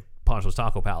him save Pancho's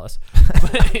Taco Palace.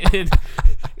 But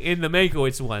in the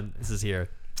Mankiewicz one, this is here.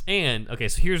 And, okay,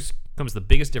 so here's comes the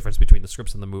biggest difference between the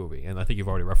scripts and the movie, and I think you've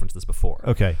already referenced this before.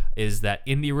 Okay. Is that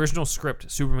in the original script,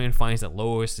 Superman finds that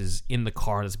Lois is in the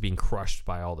car that's being crushed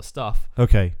by all the stuff,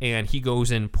 Okay. and he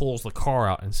goes in, pulls the car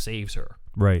out, and saves her.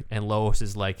 Right. And Lois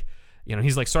is like,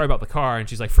 he's like, sorry about the car, and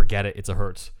she's like, forget it, it's a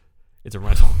Hertz. It's a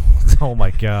rental. Oh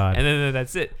my God. And then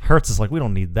that's it. Hertz is like, we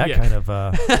don't need that Yeah. kind of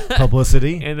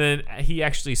publicity. And then he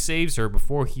actually saves her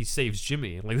before he saves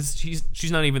Jimmy. Like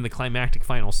she's not even the climactic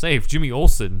final save. Jimmy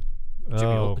Olsen.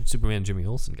 Superman Jimmy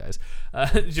Olsen, guys.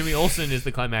 Jimmy Olsen is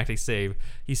the climactic save.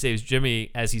 He saves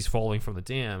Jimmy as he's falling from the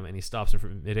dam, and he stops him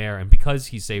from midair. And because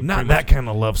he saved Not pretty that much- kind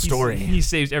of love story. he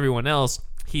saves everyone else.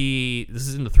 This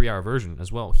is in the 3-hour version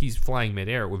as well. He's flying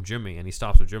midair with Jimmy, and he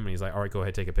stops with Jimmy. He's like, all right, go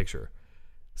ahead, take a picture.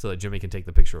 So that Jimmy can take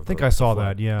the picture of I think I saw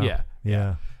that. Yeah.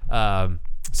 Yeah. Yeah.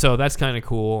 So that's kind of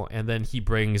cool. And then he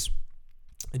brings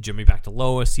Jimmy back to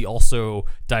Lois. He also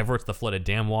diverts the flooded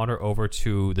dam water over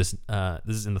to this.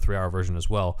 This is in the 3-hour version as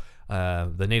well.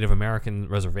 The Native American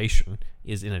reservation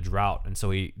is in a drought, and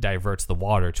so he diverts the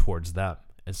water towards them.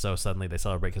 And so suddenly they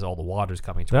celebrate because all the water's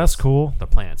coming towards That's cool. the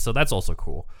plants. So that's also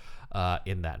cool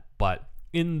in that. But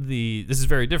this is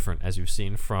very different, as you've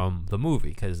seen from the movie,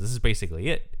 because this is basically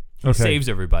it. He saves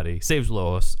everybody, saves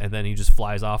Lois, and then he just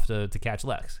flies off to catch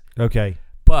Lex. Okay.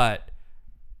 But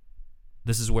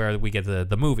this is where we get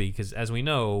the movie, because as we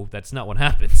know, that's not what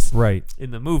happens. Right. In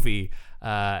the movie,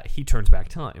 he turns back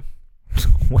time.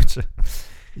 Which,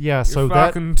 yeah. So If I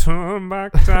that. can turn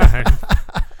back time.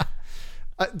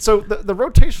 So the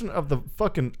rotation of the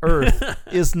fucking Earth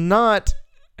is not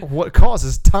what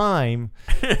causes time,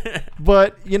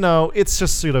 but it's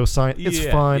just pseudoscience. It's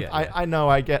Yeah, fun. yeah, yeah. I know.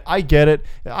 I get it.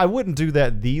 I wouldn't do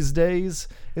that these days.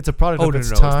 It's a product Oh, of no,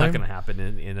 its it's not time. going to happen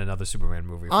in another Superman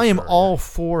movie. for I am sure. all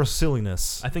for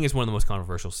silliness. I think it's one of the most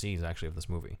controversial scenes, actually, of this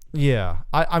movie. Yeah.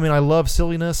 I mean, I love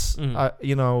silliness.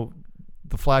 Mhm.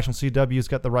 The Flash on CW's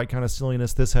got the right kind of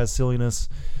silliness. This has silliness.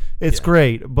 It's Yeah.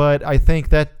 great, but I think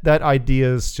that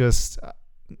idea is just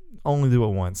only do it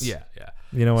once. Yeah.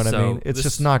 You know what I So mean? It's this-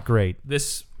 just not great.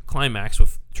 This climax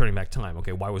with turning back time,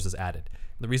 okay, why was this added?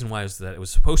 The reason why is that it was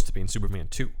supposed to be in Superman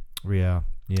 2. Yeah.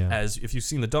 Yeah. As if you've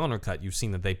seen the Donner cut, you've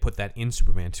seen that they put that in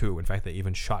Superman 2. In fact, they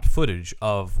even shot footage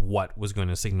of what was going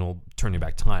to signal turning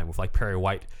back time, with like Perry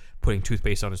White putting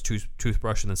toothpaste on his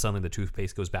toothbrush, and then suddenly the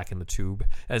toothpaste goes back in the tube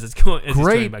as it's going. As he's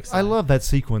turning Great. back I time. love that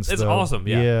sequence. It's though. awesome,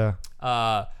 yeah.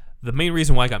 The main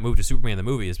reason why I got moved to Superman the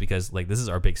movie is because this is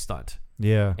our big stunt,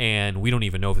 Yeah. and we don't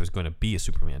even know if there's going to be a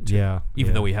Superman 2. Yeah. Even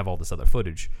yeah. though we have all this other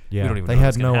footage, Yeah. we don't even They know had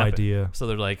what's gonna no happen. idea. So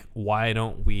they're like, why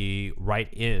don't we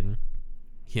write in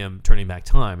him turning back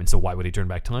time? And so why would he turn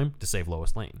back time? To save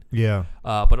Lois Lane. Yeah.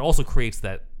 But it also creates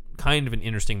that kind of an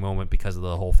interesting moment because of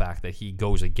the whole fact that he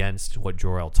goes against what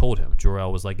Jor-El told him.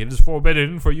 Jor-El was like, "It is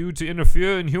forbidden for you to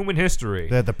interfere in human history."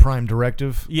 They had the prime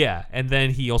directive. Yeah, and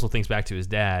then he also thinks back to his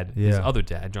dad, his Yeah. other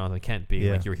dad, Jonathan Kent, being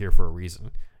Yeah. like, "You're here for a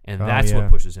reason," and Oh, that's yeah. what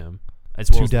pushes him. As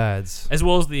well Two as dads. as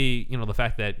well as the the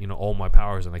fact that all my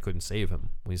powers and I couldn't save him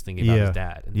when he's thinking about Yeah. his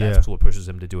dad, and Yeah. that's what pushes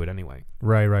him to do it anyway.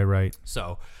 Right.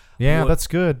 So Yeah, what- that's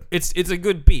good. it's a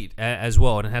good beat as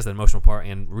well, and it has that emotional part.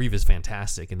 And Reeve is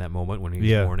fantastic in that moment when he's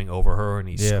Yeah. mourning over her and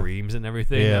he Yeah. screams and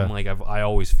everything. Yeah. I'm like, I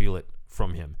always feel it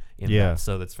from him in Yeah. that,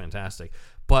 so that's fantastic.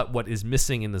 But what is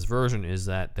missing in this version is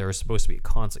that there is supposed to be a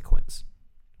consequence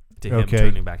to him Okay.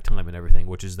 turning back time and everything,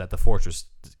 which is that the fortress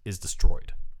is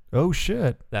destroyed. Oh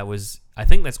shit. I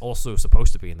think that's also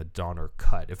supposed to be in the Donner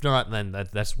cut. If not, then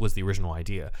that was the original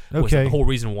idea. Was that Okay. the whole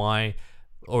reason why,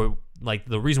 or like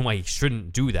the reason why he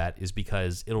shouldn't do that is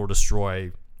because it'll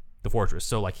destroy the fortress.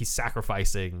 So like he's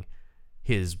sacrificing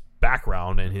his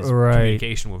background and his Right.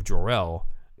 communication with Jor-El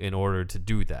in order to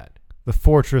do that. The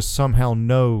fortress somehow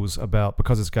knows about,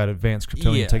 because it's got advanced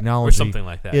Kryptonian Yeah, technology or something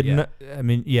like that. It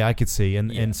Yeah. I could see,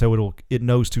 and Yeah. and so it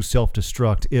knows to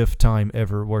self-destruct if time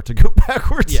ever were to go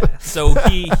backwards. Yeah, so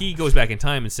he goes back in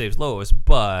time and saves Lois,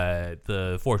 but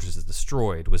the fortress is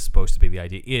destroyed was supposed to be the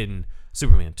idea in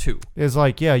Superman 2. It's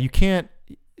like, yeah, you can't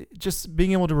just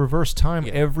being able to reverse time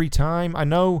Yeah. every time. I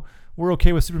know we're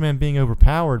okay with Superman being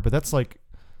overpowered, but that's like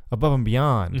above and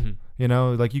beyond.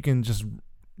 Mhm. Like you can just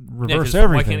Yeah, reverse 'cause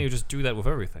everything. Why can't you just do that with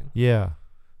everything? Yeah.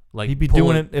 Like He'd be pull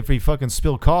doing it if he fucking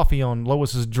spilled coffee on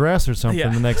Lois's dress or something Yeah.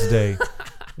 the next day.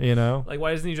 Like,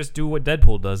 why doesn't he just do what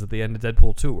Deadpool does at the end of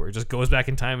Deadpool 2, where he just goes back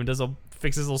in time and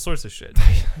fixes all sorts of shit?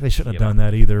 They shouldn't have You done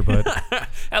that either, but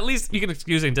At least you can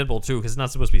excuse it in Deadpool 2 because it's not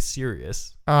supposed to be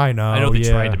serious. I know. I know they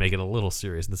yeah. tried to make it a little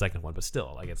serious in the second one, but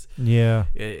still, like Yeah.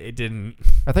 it didn't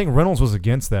I think Reynolds was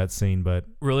against that scene, but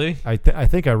really. I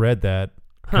think I read that.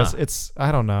 Because Huh. it's,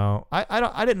 I don't know.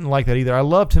 I didn't like that either. I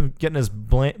loved him getting his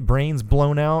brains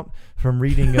blown out from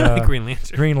reading Green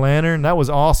Lantern. Green Lantern. That was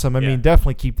awesome. I Yeah. mean,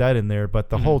 definitely keep that in there. But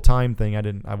the Mhm. whole time thing,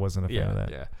 I wasn't a fan of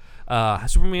that. Yeah.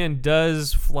 Superman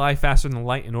does fly faster than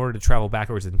light in order to travel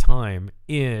backwards in time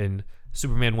in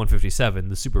Superman 157,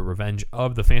 The Super Revenge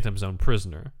of the Phantom Zone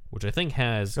Prisoner, which I think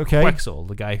has Okay. Quexel,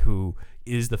 the guy who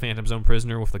is the Phantom Zone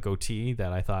Prisoner with the goatee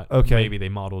that I thought Okay. maybe they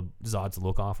modeled Zod's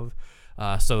look off of.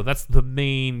 So that's the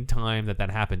main time that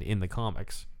happened in the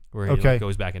comics, where he Okay.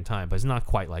 goes back in time. But it's not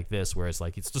quite like this, where it's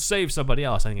like it's to save somebody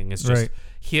else. I think it's just Right.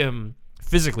 him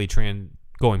physically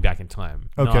going back in time,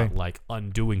 Okay. not like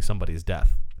undoing somebody's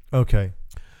death. Okay.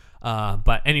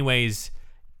 But anyways,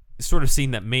 sort of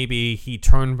seeing that maybe he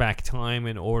turned back time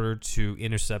in order to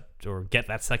intercept or get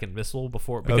that second missile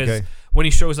before, because Okay. when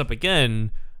he shows up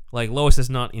again, like Lois is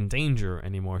not in danger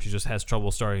anymore. She just has trouble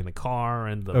starting the car,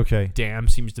 and the Okay. dam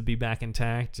seems to be back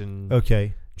intact, and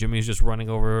Okay. Jimmy's just running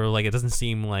over her. Like, it doesn't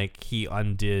seem like he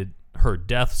undid her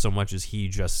death so much as he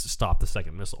just stopped the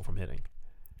second missile from hitting.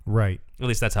 Right. At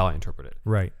least that's how I interpret it.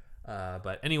 Right.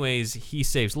 But anyways, he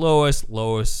saves Lois.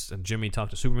 Lois and Jimmy talk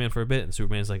to Superman for a bit, and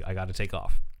Superman's like, I got to take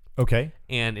off. Okay.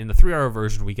 And in the 3-hour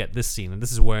version, we get this scene, and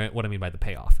this is what I mean by the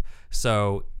payoff.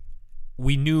 So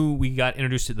we knew we got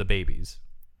introduced to the babies,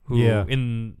 who Yeah.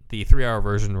 in the 3-hour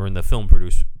version or in the film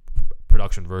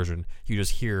production version, you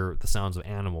just hear the sounds of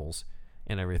animals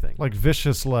and everything. Like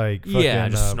vicious, like fucking, Yeah,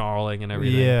 just snarling and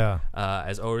everything. Yeah.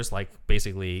 As Otis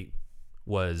basically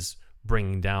was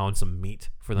bringing down some meat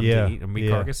for them Yeah, to eat, a meat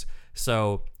yeah. carcass.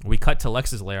 So we cut to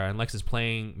Lex's lair, and Lex is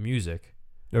playing music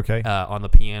Okay. on the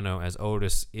piano as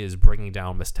Otis is bringing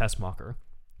down Miss Tessmacher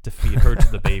to feed her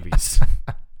to the babies.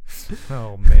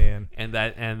 Oh man.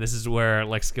 And this is where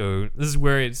Lex goes. This is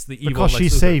where it's the evil. Because she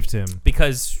Lex Luthor. saved him.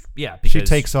 Because She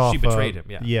takes off. She betrayed him.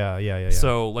 Yeah. Yeah.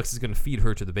 So Lex is going to feed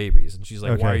her to the babies, and she's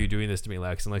like, Okay. "Why are you doing this to me,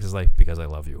 Lex?" And Lex is like, "Because I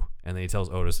love you." And then he tells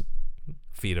Otis,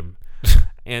 "Feed him."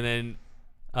 And then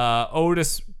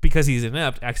Otis, because he's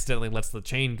inept, accidentally lets the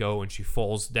chain go, and she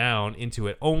falls down into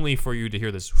it, only for you to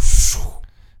hear this.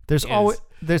 There's Yes. always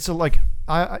it's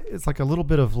like a little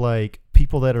bit of like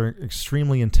people that are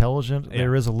extremely intelligent. Yeah.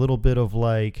 There is a little bit of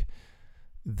like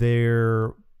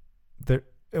their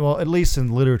well, at least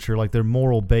in literature, like their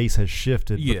moral base has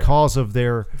shifted Yeah. because of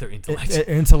their Their intellect.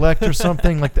 intellect or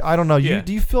something. Like I don't know. Yeah.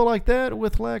 Do you feel like that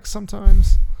with Lex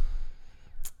sometimes?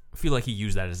 I feel like he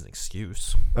used that as an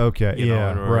excuse. Okay. You know,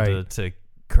 Yeah. in order Right. to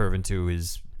curve into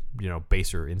his,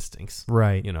 baser instincts.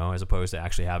 Right. As opposed to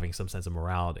actually having some sense of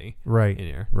morality Right. in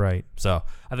here. Right. So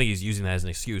I think he's using that as an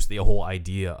excuse. The whole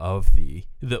idea of the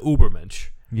Ubermensch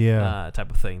Yeah. type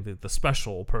of thing, the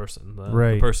special person, the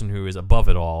Right. person who is above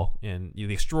it all, and you're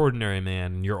the extraordinary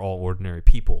man, and you're all ordinary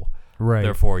people. Right.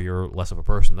 Therefore, you're less of a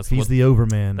person. That's He's what, the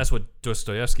overman. That's what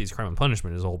Dostoevsky's Crime and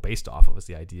Punishment is all based off of. Is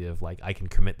the idea of like I can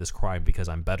commit this crime because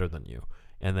I'm better than you,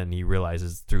 and then he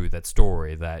realizes through that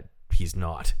story that he's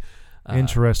not.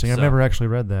 Interesting. I've so- never actually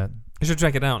read that. You should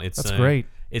check it out. It's That's great.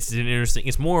 It's an interesting.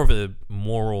 It's more of a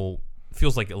moral.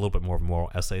 Feels like a little bit more of a moral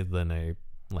essay than a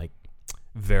like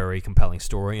very compelling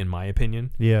story, in my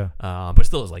opinion. Yeah. But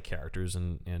still has like characters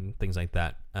and things like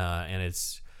that. And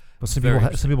it's But some very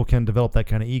people some people can develop that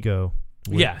kind of ego.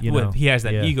 with, yeah. you know. He has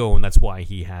that Yeah. ego, and that's why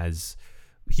he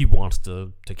wants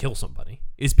to kill somebody.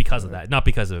 It's because of that, not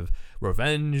because of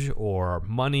revenge or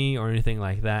money or anything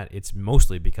like that. It's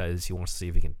mostly because he wants to see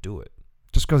if he can do it.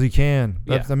 Just because he can.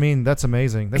 Yeah. I mean, that's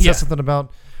amazing. That Yeah. says something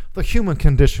about the human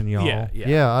condition, y'all.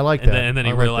 Yeah. I like And that. then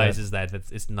he I like that. realizes that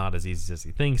it's not as easy as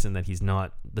he thinks, and that he's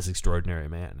not this extraordinary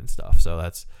man and stuff. So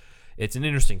it's an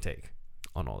interesting take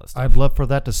on all this stuff. I'd love for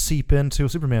that to seep into a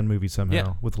Superman movie somehow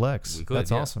Yeah. with Lex. We could,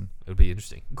 That's yeah. awesome. It would be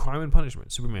interesting. Crime and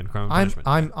Punishment. Superman, Crime and Punishment.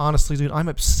 I'm honestly, dude, I'm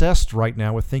obsessed right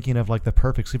now with thinking of like the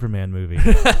perfect Superman movie,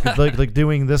 like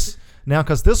doing this now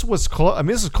because this was close. I mean,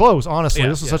 this is close. Honestly, Yeah,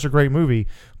 this is yeah. such a great movie,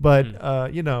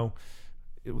 but you know,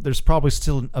 there's probably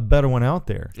still a better one out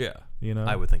there. Yeah. You know,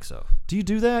 I would think so. Do you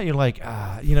do that? You're like,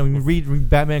 you know, when you read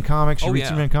Batman comics, you Oh, read yeah.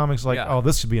 Superman comics, like, Yeah. oh,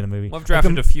 this should be in a movie. Well, I've Like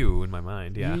drafted a few in my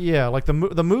mind. Yeah. Yeah, like the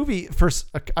movie first.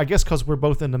 I guess because we're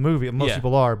both in the movie, and most Yeah.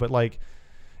 people are, but like,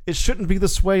 it shouldn't be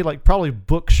this way. Like, probably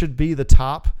books should be the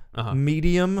top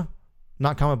medium,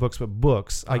 not comic books, but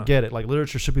books. I get it. Like,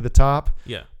 literature should be the top.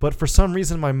 Yeah. But for some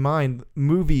reason in my mind,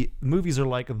 movies are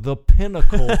like the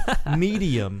pinnacle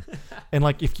medium. And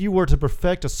like, if you were to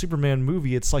perfect a Superman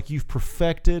movie, it's like you've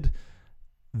perfected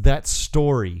that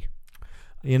story.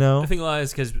 You know? I think a lot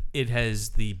is because it has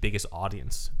the biggest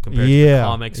audience compared to Yeah, the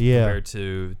comics, yeah. compared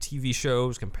to TV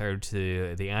shows, compared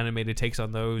to the animated takes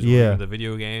on those, or Yeah. even the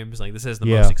video games. Like this has the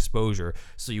Yeah. most exposure,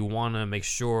 so you want to make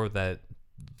sure that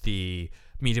the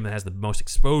medium that has the most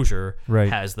exposure Right.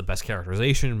 has the best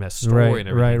characterization, best story, Right, and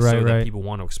everything, right, so that right. people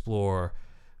want to explore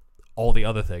all the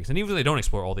other things. And even if they don't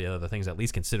explore all the other things, at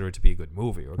least consider it to be a good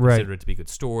movie, or Right. consider it to be a good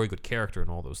story, good character, and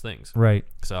all those things. Right.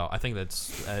 So I think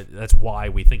that's why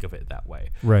we think of it that way.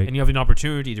 Right. And you have an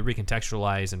opportunity to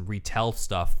recontextualize and retell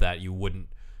stuff that you wouldn't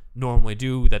normally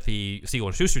do, that the Siegel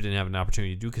and Schuster didn't have an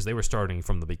opportunity to do because they were starting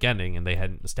from the beginning and they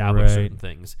hadn't established Right. certain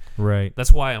things. Right.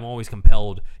 That's why I'm always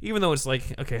compelled, even though it's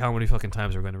like, okay, how many fucking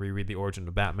times are we going to reread the origin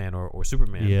of Batman or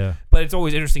Superman? Yeah. But it's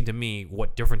always interesting to me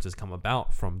what differences come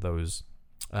about from those,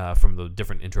 from the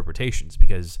different interpretations,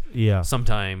 because Yeah.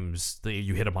 sometimes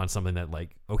you hit upon something that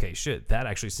like, okay, shit, that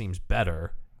actually seems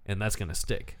better, and that's going to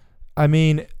stick. I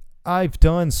mean, I've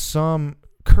done some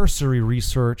cursory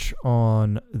research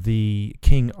on the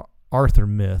King Arthur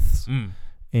myths,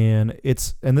 and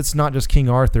it's not just King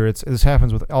Arthur. This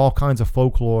happens with all kinds of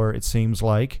folklore. It seems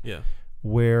like, Yeah.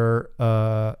 where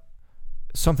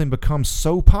something becomes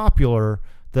so popular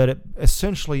that it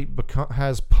essentially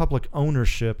has public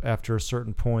ownership after a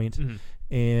certain point,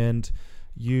 and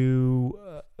you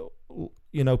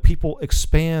know, people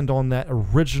expand on that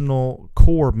original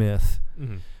core myth.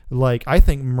 Like, I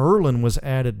think Merlin was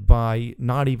added by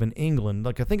not even England.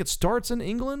 Like, I think it starts in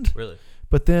England, Really?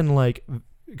 but then like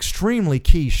extremely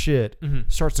key shit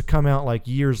starts to come out like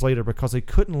years later because they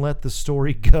couldn't let the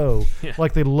story go. Yeah.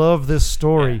 Like, they love this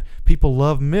story. Yeah. People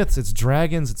love myths. It's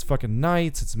dragons. It's fucking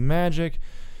knights. It's magic.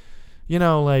 You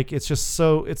know, like, it's just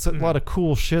so, it's a lot of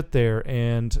cool shit there,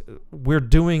 and we're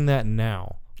doing that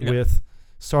now. Yeah.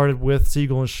 Started with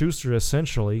Siegel and Schuster,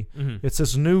 essentially. It's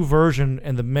this new version,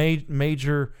 and the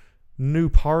major new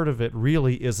part of it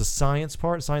really is the science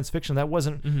part, science fiction. That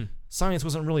wasn't, science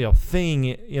wasn't really a thing,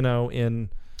 you know,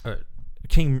 in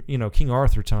King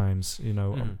Arthur times, you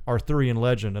know, Arthurian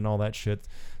legend and all that shit.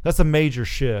 That's a major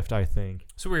shift, I think.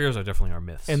 Superheroes are definitely our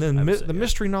myths. And then I would say, the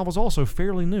mystery novel's also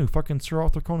fairly new. Fucking Sir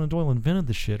Arthur Conan Doyle invented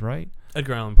the shit, right?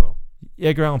 Edgar Allan Poe.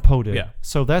 Edgar Allan Poe did. Yeah.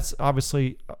 So that's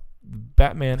obviously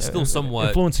Batman. Still somewhat,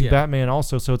 influencing yeah. Batman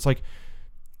also. So it's like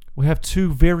we have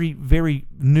two very, very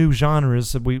new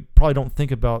genres that we probably don't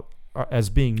think about as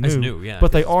being new. As new, yeah,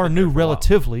 But they 'cause it's are been new there for a while.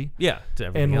 relatively. Yeah, to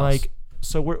everything And else. like,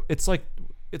 so it's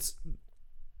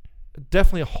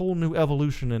definitely a whole new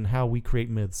evolution in how we create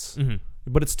myths.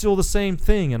 But it's still the same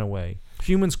thing in a way.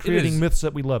 Humans creating is. myths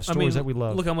that we love, stories that we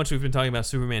love. Look how much we've been talking about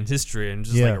Superman's history, and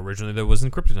just Yeah. like originally there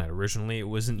wasn't Kryptonite. Originally it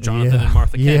wasn't Jonathan Yeah. and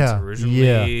Martha Kent. Yeah. Originally,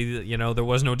 Yeah. you know, there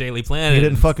was no Daily Planet. He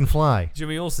didn't fucking fly.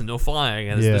 Jimmy Olsen, no flying.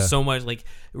 And Yeah. there's so much, like,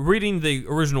 reading the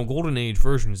original Golden Age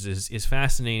versions is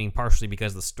fascinating, partially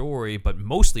because of the story, but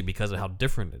mostly because of how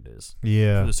different it is.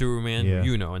 Yeah. From the Superman, Yeah.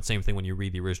 you know, and same thing when you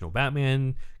read the original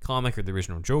Batman comic or the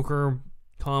original Joker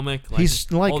comic.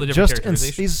 He's like all the different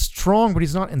characterizations. he's strong, but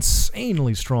he's not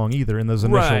insanely strong either in those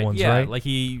initial ones, yeah, right? Like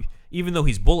even though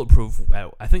he's bulletproof,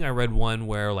 I think I read one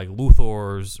where like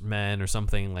Luthor's men or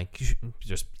something like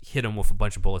just hit him with a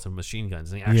bunch of bullets and machine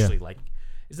guns, and he actually like.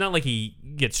 It's not like he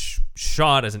gets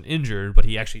shot as an injured, but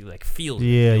he actually like feels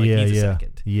it. Like, needs a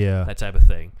second. Yeah. That type of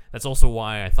thing. That's also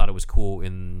why I thought it was cool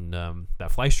in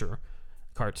that Fleischer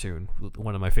cartoon.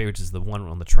 One of my favorites is the one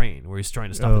on the train where he's trying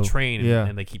to stop the train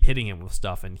and they keep hitting him with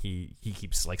stuff, and he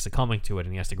keeps like succumbing to it,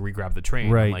 and he has to re-grab the train.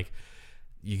 Right. And, like,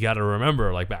 you got to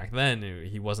remember, like back then,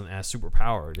 he wasn't as super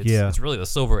powered. It's really the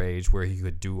Silver Age where he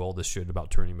could do all this shit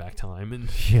about turning back time and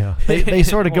they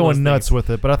started all going those nuts things. with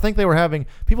it. But I think they were having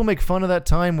people make fun of that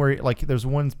time where like there's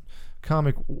one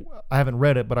comic, I haven't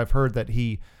read it, but I've heard that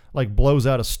he like blows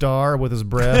out a star with his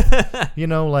breath.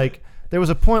 Like there was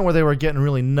a point where they were getting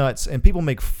really nuts, and people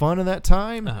make fun of that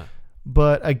time.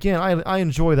 But again, I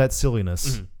enjoy that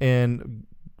silliness and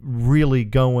really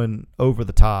going over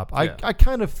the top. I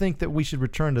kind of think that we should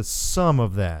return to some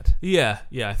of that. Yeah.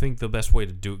 I think the best way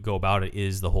to go about it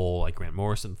is the whole like Grant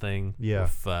Morrison thing. Yeah.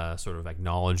 With sort of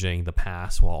acknowledging the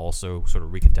past while also sort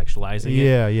of recontextualizing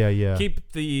it. Yeah.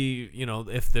 Keep the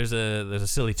if there's a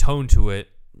silly tone to it,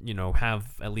 have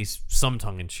at least some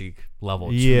tongue-in-cheek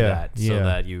level to that, so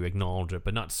that you acknowledge it,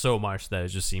 but not so much that it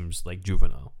just seems like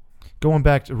juvenile. Going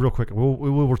back to real quick,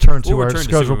 we'll return to our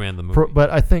schedule, Superman the movie. But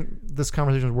I think this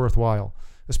conversation is worthwhile,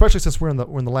 especially since we're in the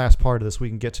last part of this. We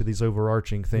can get to these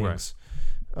overarching things.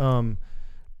 Right.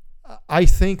 I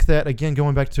think that again,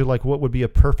 going back to like what would be a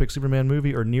perfect Superman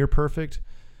movie or near perfect,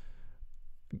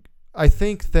 I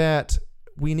think that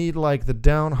we need like the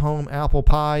down home apple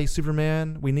pie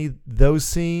Superman. We need those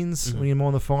scenes. We need him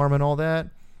on the farm and all that.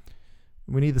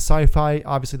 We need the sci-fi,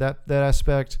 obviously that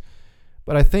aspect.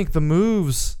 But I think the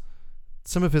moves.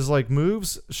 Some of his like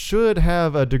moves should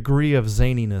have a degree of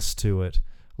zaniness to it.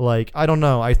 Like, I don't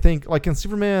know. I think like in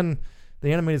Superman,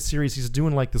 the animated series, he's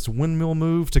doing like this windmill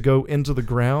move to go into the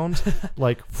ground.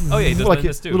 Like, he does like that in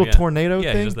this too, little tornado thing.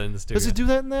 Yeah, he does that in this too. Does he do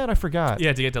that in that? I forgot.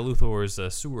 Yeah, to get to Luthor's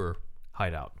sewer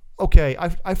hideout. Okay,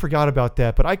 I forgot about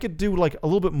that, but I could do like a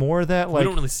little bit more of that. Like,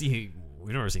 we've never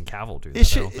seen Cavill do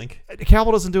that, I don't think.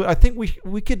 Cavill doesn't do it. I think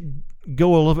we could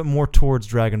go a little bit more towards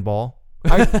Dragon Ball.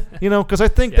 Because I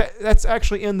think that's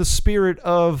actually in the spirit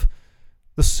of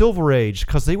the Silver Age,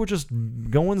 because they were just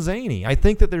going zany. I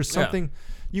think that there's something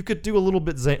you could do a little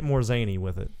bit more zany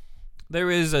with it.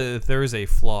 There is a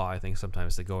flaw, I think,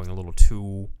 sometimes to going a little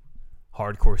too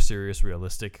hardcore, serious,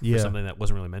 realistic for something that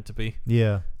wasn't really meant to be.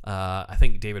 Yeah. I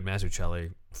think David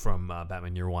Mazzucchelli from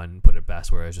Batman Year One put it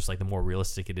best, where it's just like the more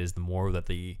realistic it is, the more that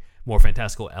the more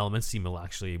fantastical elements seem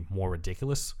actually more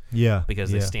ridiculous. Yeah.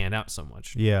 Because they stand out so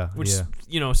much. Yeah. Which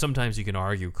sometimes you can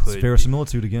argue could it's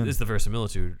verisimilitude again. It's the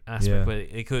verisimilitude aspect,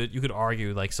 but you could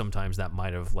argue like sometimes that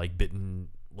might have like bitten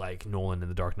like Nolan in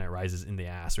The Dark Knight Rises in the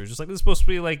ass, or just like this is supposed to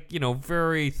be like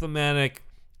very thematic,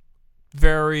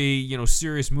 very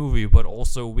serious movie, but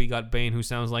also we got Bane who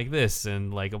sounds like this,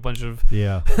 and like a bunch of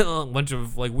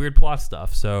like weird plot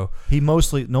stuff. So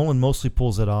Nolan mostly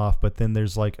pulls it off, but then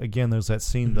there's like there's that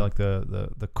scene like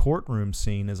the courtroom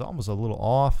scene is almost a little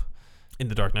off in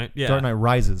The Dark Knight. Yeah, Dark Knight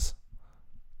Rises.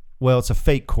 Well, it's a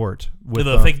fake court with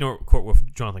the fake court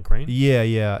with Jonathan Crane.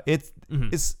 Yeah.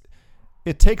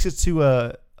 It takes it to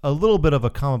a little bit of a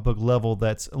comic book level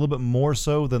that's a little bit more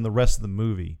so than the rest of the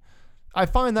movie. I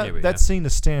find that scene to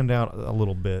stand out a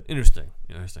little bit. Interesting.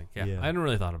 Yeah. I hadn't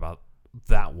really thought about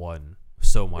that one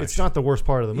so much. It's not the worst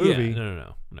part of the movie.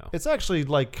 Yeah, no. It's actually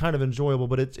like kind of enjoyable,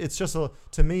 but it's just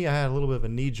to me, I had a little bit of a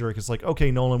knee jerk. It's like,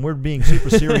 okay, Nolan, we're being super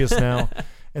serious now,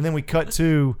 and then we cut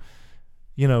to,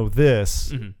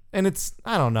 this, and it's,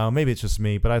 I don't know, maybe it's just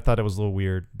me, but I thought it was a little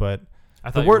weird. But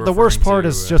the worst part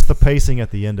is just the pacing at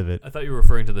the end of it. I thought you were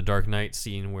referring to the Dark Knight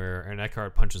scene where Aaron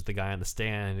Eckhart punches the guy on the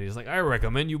stand. And he's like, "I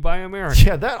recommend you buy American."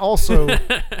 Yeah, that also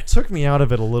took me out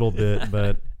of it a little bit,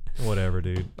 but whatever,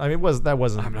 dude. I mean,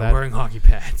 I'm not wearing hockey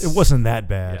pads. It wasn't that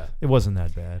bad. Yeah. It wasn't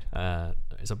that bad.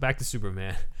 So back to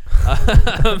Superman.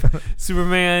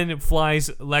 Superman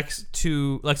flies Lex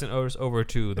and Otis over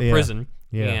to the prison,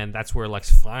 and that's where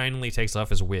Lex finally takes off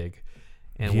his wig.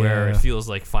 And where it feels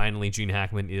like finally Gene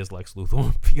Hackman is Lex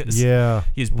Luthor, because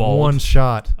he's bald. One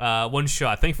shot.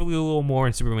 Thankfully, a little more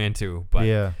in Superman 2. But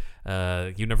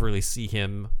you never really see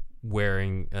him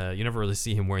wearing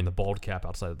the bald cap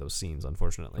outside of those scenes,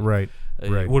 unfortunately. Right. It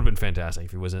would have been fantastic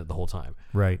if he wasn't the whole time.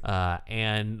 Right.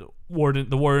 And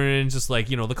the warden's just like,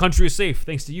 the country is safe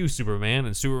thanks to you, Superman.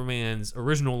 And Superman's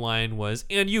original line was,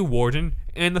 "And you, warden,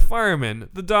 and the fireman,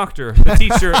 the doctor, the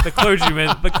teacher, the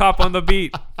clergyman, the cop on the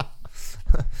beat."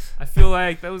 I feel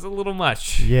like that was a little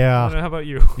much. Yeah. I don't know, how about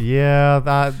you?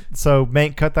 Yeah. So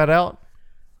Mank cut that out.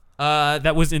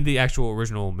 That was in the actual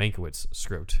original Mankiewicz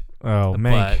script. Oh,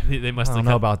 Mank. But they must I have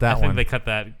don't know about that I think one. they cut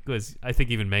that because I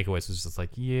think even Mankiewicz was just like,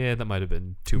 yeah, that might have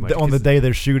been too much. On the 'cause- day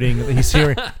they're shooting, he's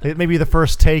hearing. Maybe the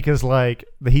first take is like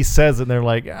he says it, and they're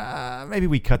like, maybe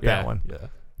we cut that one. Yeah.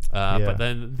 Yeah. But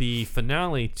then the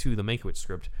finale to the Mankiewicz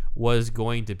script was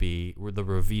going to be the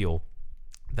reveal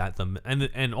that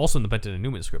and also in the Benton and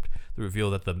Newman script, the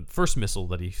reveal that the first missile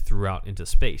that he threw out into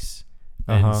space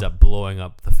ends up blowing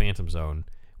up the Phantom Zone,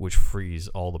 which frees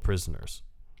all the prisoners.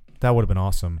 That would have been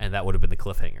awesome. And that would have been the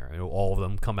cliffhanger. And all of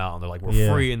them come out and they're like, we're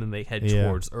Yeah. free, and then they head Yeah.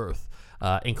 towards Earth,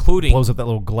 including Blows up that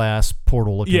little glass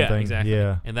portal looking yeah, thing. exactly.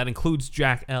 Yeah. And that includes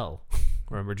Jack L.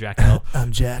 Remember Jack L?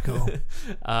 I'm Jacko.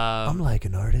 I'm like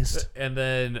an artist. And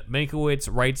then Mankiewicz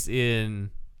writes in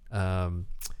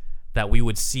that we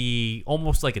would see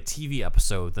almost like a TV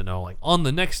episode, like on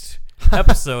the next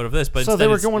episode of this. But So instead they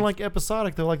were it's- going like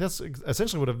episodic. They're like, that's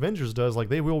essentially what Avengers does. Like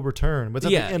they will return, but it's at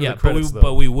the end of the but credits. but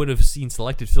though. we would have seen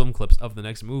selected film clips of the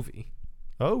next movie.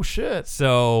 Oh shit!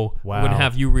 So I'm Wow. going to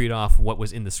have you read off what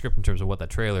was in the script in terms of what that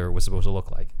trailer was supposed to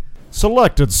look like.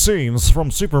 Selected scenes from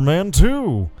Superman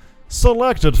 2.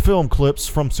 Selected film clips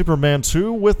from Superman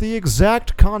 2 with the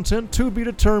exact content to be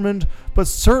determined, but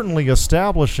certainly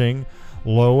establishing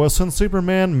Lois and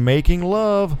Superman making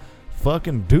love,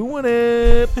 fucking doing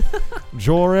it.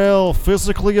 Jor-El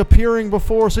physically appearing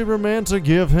before Superman to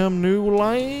give him new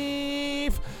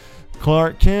life.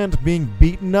 Clark Kent being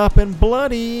beaten up and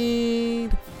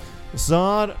bloodied.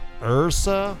 Zod,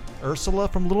 Ursula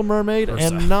from Little Mermaid,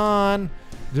 and Non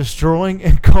destroying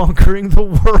and conquering the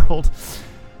world.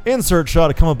 Insert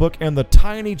shot of comic book and the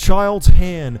tiny child's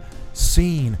hand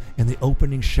seen in the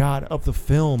opening shot of the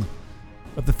film.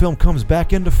 Comes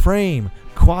back into frame,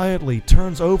 quietly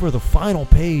turns over the final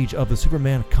page of the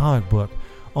Superman comic book.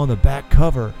 On the back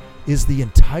cover is the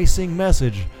enticing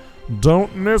message,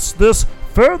 "Don't miss this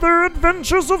further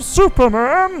adventures of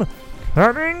Superman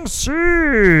coming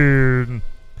soon."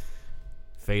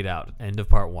 Fade out. End of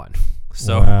part 1.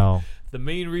 So Wow. the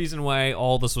main reason why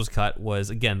all this was cut was,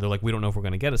 again, they're like, we don't know if we're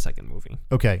going to get a second movie.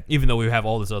 Okay. Even though we have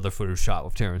all this other footage shot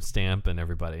with Terrence Stamp and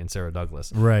everybody and Sarah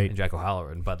Douglas Right. and Jack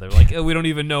O'Halloran. But they're like, we don't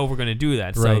even know if we're going to do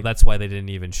that. So Right. that's why they didn't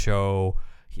even show...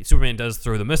 Superman does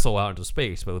throw the missile out into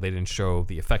space, but they didn't show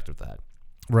the effect of that.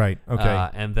 Right. Okay.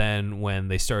 And then when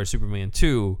they started Superman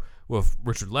 2 with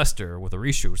Richard Lester with the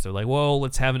reshoots, they're like, well,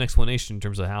 let's have an explanation in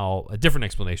terms of how... A different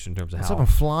explanation in terms of Let's how... have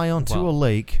him fly onto well- a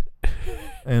lake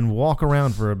and walk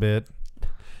around for a bit.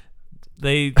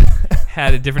 They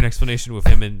had a different explanation with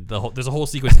him, and there's a whole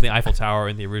sequence in the Eiffel Tower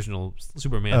in the original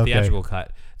Superman Okay. theatrical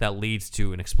cut that leads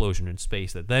to an explosion in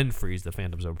space that then frees the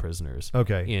Phantom Zone prisoners.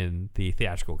 Okay. In the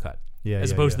theatrical cut, Yeah. as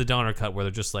yeah, opposed yeah. to the Donner cut where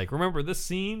they're just like, remember this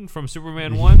scene from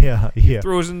Superman 1? Yeah. Yeah.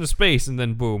 Throws into space and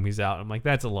then boom, he's out. I'm like,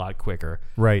 that's a lot quicker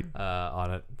Right. on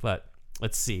it. But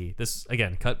let's see. This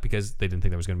again cut because they didn't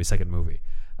think there was going to be a second movie.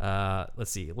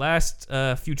 Let's see. Last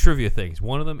few trivia things.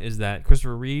 One of them is that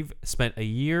Christopher Reeve spent a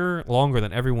year longer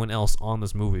than everyone else on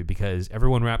this movie because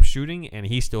everyone wrapped shooting and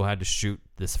he still had to shoot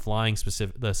the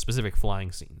specific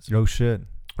flying scenes. Oh shit.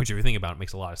 Which, if you think about it,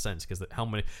 makes a lot of sense because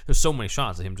there's so many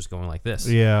shots of him just going like this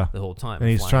Yeah. the whole time. And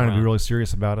he's flying trying to be around. really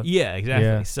serious about it. Yeah, exactly.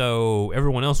 Yeah. So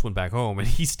everyone else went back home and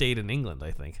he stayed in England,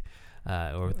 I think.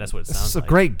 Or that's what it This sounds is a like.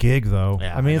 great gig, though.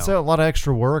 Yeah, I mean, I it's know. a lot of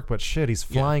extra work, but shit, he's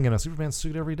flying in a Superman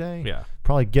suit every day. Yeah.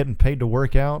 Probably getting paid to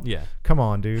work out. Yeah. Come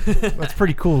on, dude. That's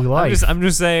pretty cool life. I'm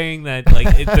just saying that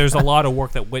like there's a lot of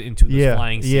work that went into the Yeah,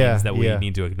 flying scenes yeah, that we yeah.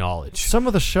 need to acknowledge. Some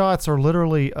of the shots are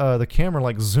literally the camera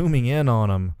like zooming in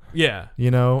on him, Yeah. you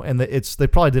know, and they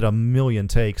probably did a million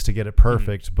takes to get it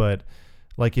perfect. But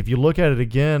like if you look at it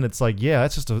again, it's like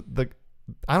it's just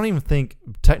I don't even think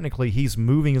technically he's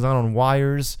moving his on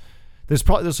wires.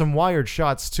 There's some wired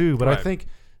shots too, but Right.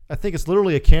 I think it's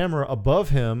literally a camera above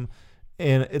him,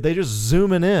 and they just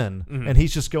zooming in, and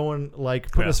he's just going like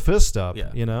putting Yeah. his fist up, Yeah.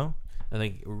 you know. I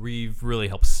think Reeve really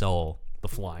helped sell the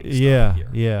flying stuff Yeah, here.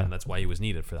 yeah. And that's why he was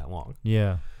needed for that long.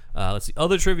 Yeah. Let's see.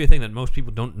 Other trivia thing that most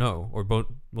people don't know or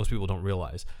most people don't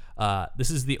realize. This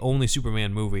is the only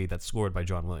Superman movie that's scored by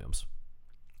John Williams.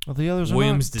 Well, the others are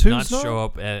Williams not. did not Two's show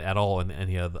up at all in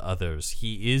any of the others.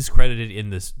 He is credited in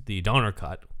the Donner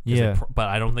cut. 'cause Yeah. but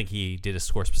I don't think he did a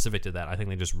score specific to that. I think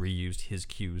they just reused his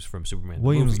cues from Superman. the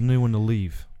Williams movie. knew when to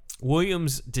leave.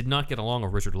 Williams did not get along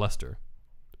with Richard Lester.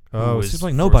 who Oh, it was seems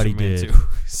like for nobody Superman did. 2.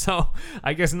 So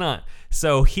I guess not.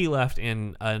 So he left,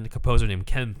 and a composer named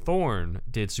Ken Thorne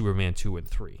did Superman 2 and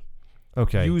 3.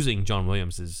 Okay. Using John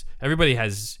Williams's. Everybody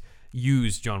has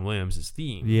used John Williams'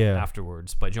 theme Yeah.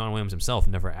 afterwards, but John Williams himself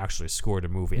never actually scored a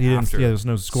movie He didn't, after. yeah, there's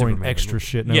no scoring Superman the extra movie.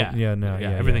 shit. No,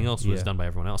 Everything else was yeah. done by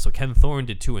everyone else. So Ken Thorne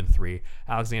did 2 and 3.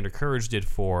 Alexander Courage did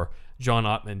 4. John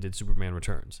Ottman did Superman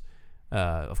Returns.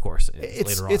 Of course,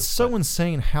 later on. It's so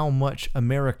insane how much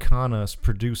Americana is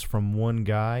produced from one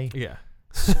guy. Yeah.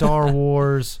 Star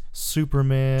Wars,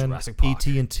 Superman, Jurassic Park.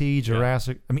 ET&T,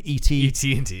 Jurassic. I mean ET,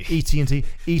 ET&T. ET&T,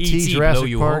 E.T. blow Jurassic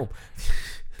you Park. home.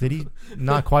 Did he?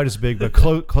 Not quite as big, but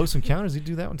Close Encounters. Did he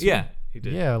do that one too? Yeah, he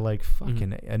did. Yeah, like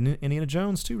fucking and Indiana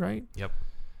Jones too, right? Yep.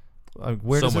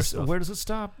 Where So does much it, stuff. where does it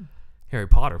stop? Harry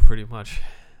Potter, pretty much.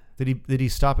 Did he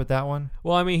stop at that one?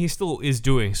 Well, I mean, he still is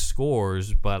doing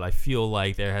scores, but I feel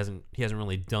like he hasn't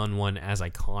really done one as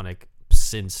iconic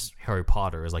since Harry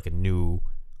Potter as like a new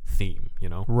theme, you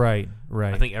know? Right.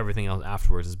 I think everything else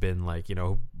afterwards has been like, you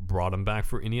know, brought him back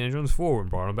for Indiana Jones 4 and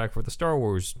brought him back for the Star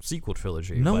Wars sequel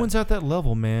trilogy. No but- one's at that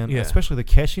level, man. Yeah. Especially the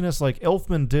catchiness. Like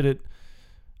Elfman did it.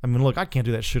 I mean, look, I can't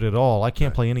do that shit at all. I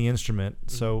can't play any instrument,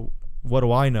 so what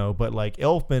do I know? But like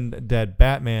Elfman did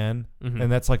Batman,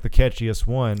 and that's like the catchiest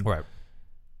one. Right.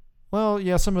 Well,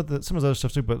 yeah, some of the other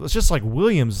stuff too, but it's just like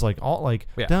Williams, like all like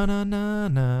Yeah. da na na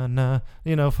na na,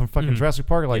 you know, from fucking Jurassic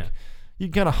Park. Like Yeah. you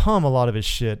gotta hum a lot of his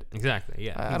shit. Exactly,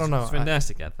 yeah. I don't know. He's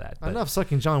fantastic at that. but Enough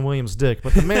sucking John Williams' dick,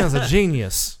 but the man's a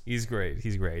genius. He's great.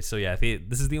 So yeah,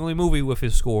 this is the only movie with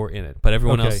his score in it. But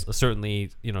everyone Okay. else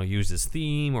certainly, you know, used his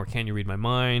theme or Can You Read My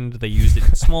Mind? They used it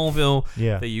in Smallville.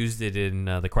 Yeah. They used it in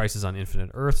the Crisis on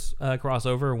Infinite Earths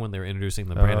crossover when they were introducing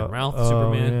the Brandon Routh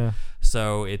Superman. Yeah.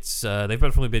 So it's they've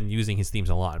definitely been using his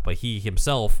themes a lot. But he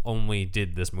himself only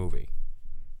did this movie.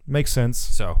 Makes sense.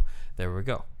 So there we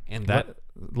go. And that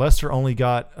Lester only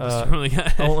got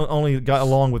only got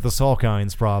along with the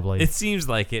Salkinds, probably. it seems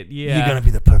like it. Yeah. You're gonna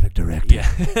be the perfect director.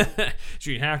 Yeah.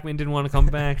 Gene Hackman didn't want to come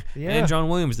back. Yeah. And John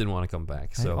Williams didn't want to come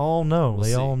back. They So all know. we'll They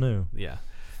see. all knew. Yeah.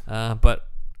 But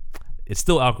it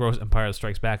still outgrows Empire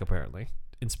Strikes Back, apparently,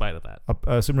 in spite of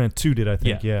that. Superman 2 did, I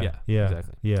think. Yeah, Yeah. yeah,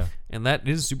 exactly. Yeah. And that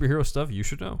is superhero stuff you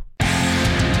should know.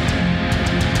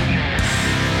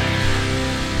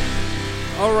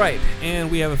 All right, and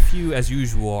we have a few, as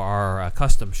usual, our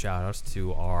custom shout-outs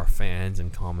to our fans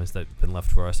and comments that have been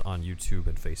left for us on YouTube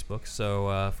and Facebook.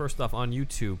 So first off, on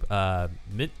YouTube,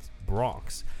 Mitt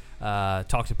Bronx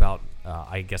talked about,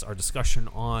 I guess, our discussion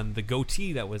on the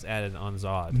goatee that was added on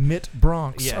Zod. Mitt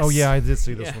Bronx. Yes. Oh, yeah, I did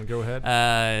see this Yeah. one. Go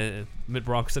ahead. Mitt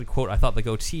Bronx said, quote, "I thought the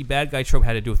goatee bad guy trope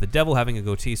had to do with the devil having a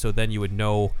goatee, so then you would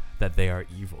know that they are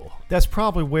evil." That's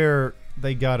probably where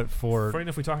they got it for. Funny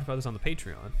enough, we talked about this on the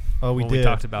Patreon. Oh, we when did. We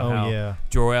talked about how yeah.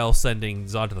 Jor-El sending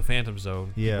Zod to the Phantom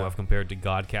Zone, Yeah. people have compared to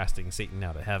God casting Satan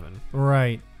out of heaven.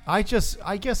 Right. I guess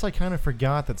I kind of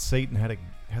forgot that Satan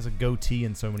has a goatee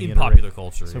in so many In popular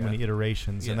culture, so yeah. many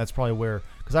iterations, Yeah. and that's probably where,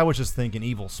 because I was just thinking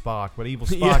evil Spock, but evil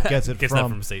Spock gets it that from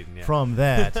from Satan, yeah. from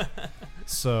that.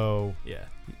 So Yeah.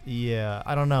 yeah,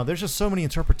 I don't know. There's just so many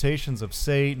interpretations of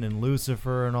Satan and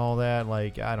Lucifer and all that.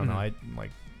 Like I don't know.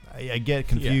 I get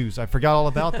confused. I forgot all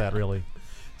about that really.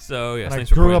 So, yeah, And I thanks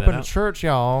for grew pointing up that in a out. church,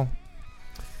 y'all.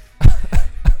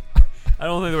 I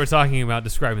don't think they were talking about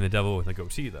describing the devil with a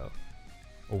goatee, though.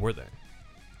 Or were they?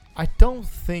 I don't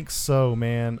think so,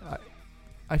 man.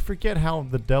 I forget how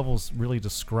the devil's really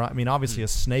described. I mean, obviously a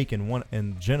snake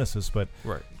in Genesis, but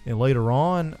Right. later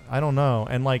on, I don't know.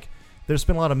 And like, there's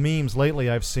been a lot of memes lately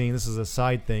I've seen. This is a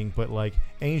side thing, but like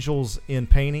angels in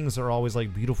paintings are always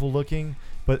like beautiful looking,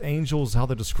 but angels how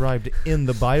they're described in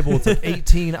the Bible, it's like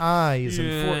 18 eyes and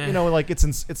four, Yeah. like it's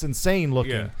insane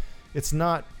looking. Yeah. It's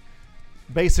not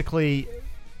basically,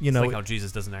 It's like how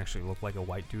Jesus doesn't actually look like a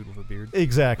white dude with a beard.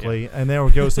 Exactly, and there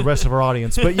goes the rest of our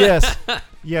audience. But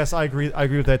yes, I agree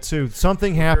with that too.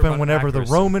 Something happened about whenever the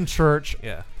accuracy. Roman Church,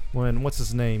 Yeah. when what's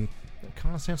his name,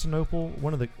 Constantinople,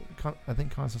 one of the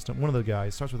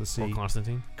guys starts with a C. Or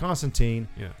Constantine. Constantine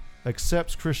Yeah.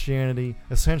 accepts Christianity.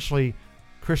 Essentially,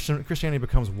 Christianity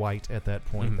becomes white at that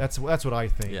point. Mhm. That's what I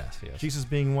think. Yes. Jesus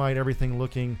being white, everything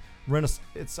looking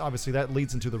it's obviously that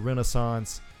leads into the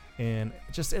Renaissance and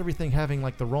just everything having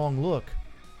like the wrong look.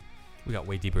 We got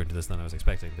way deeper into this than I was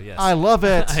expecting, but yes. I love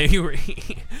it. I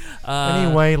agree.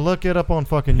 Anyway, look it up on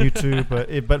fucking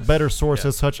YouTube, but better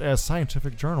sources such as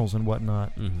scientific journals and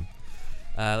whatnot. Mm-hmm.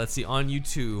 Let's see. On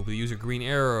YouTube, the user Green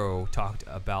Arrow talked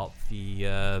about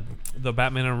the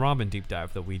Batman and Robin deep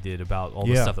dive that we did about all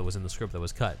the Yeah. stuff that was in the script that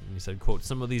was cut. And he said, "quote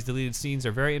Some of these deleted scenes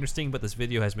are very interesting, but this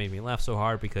video has made me laugh so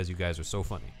hard because you guys are so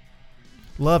funny."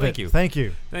 Love Thank it. you. Thank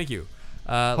you. Thank you.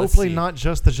 Hopefully not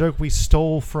just the joke we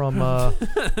stole from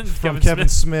Kevin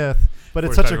Smith, but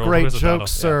it's We're such a talking about great Chris joke, O'Donnell.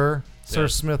 sir. Yeah. Sir Yeah.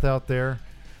 Smith out there.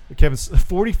 Kevin's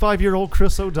 45-year-old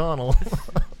Chris O'Donnell.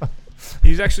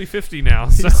 He's actually 50 now.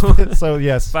 So So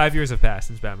yes, 5 years have passed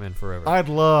since Batman Forever. I'd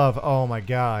love. Oh my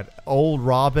God, old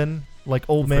Robin, like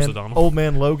old Chris man, O'Donnell. old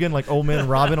man Logan, like old man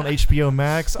Robin on HBO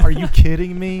Max. Are you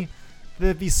kidding me?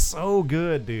 That'd be so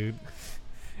good, dude.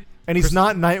 And he's Chris-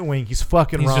 not Nightwing. He's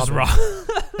fucking He's Robin. just Rob.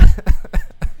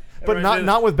 But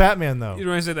not with Batman though. You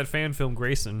know, I said that fan film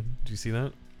Grayson. Did you see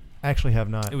that? I actually have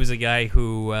not. It was a guy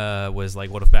who was like,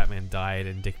 "What if Batman died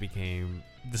and Dick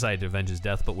decided to avenge his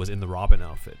death, but was in the Robin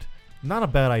outfit?" Not a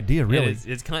bad idea, really.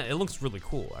 It's kind of, it looks really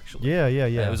cool, actually. Yeah.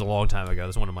 It was a long time ago.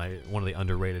 It's one of the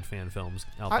underrated fan films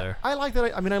out there. I like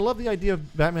that. I mean, I love the idea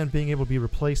of Batman being able to be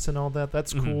replaced and all that.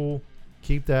 That's cool.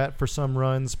 Keep that for some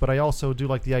runs. But I also do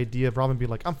like the idea of Robin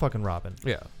being like, I'm fucking Robin.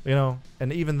 Yeah. You know?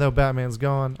 And even though Batman's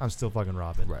gone, I'm still fucking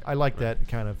Robin. Right, I like that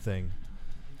kind of thing.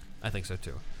 I think so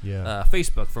too. Yeah.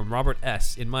 Facebook from Robert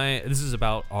S. This is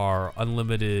about our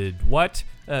unlimited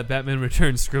Batman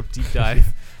Returns script deep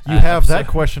dive. You have that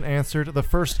episode. question answered the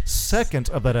first second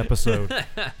of that episode.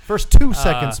 First 2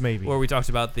 seconds, maybe. Where we talked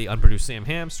about the unproduced Sam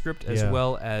Hamm script as Yeah.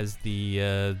 well as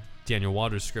the Daniel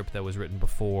Waters script that was written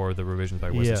before the revisions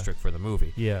by Wesley Yeah. Strick for the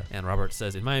movie. Yeah. And Robert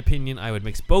says, in my opinion, I would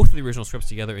mix both of the original scripts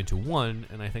together into one,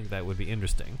 and I think that would be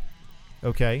interesting.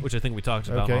 Okay. Which I think we talked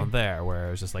about Okay. on there, where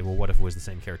it was just like, well, what if it was the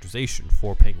same characterization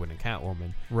for Penguin and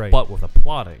Catwoman, Right. but with a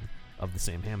plotting of the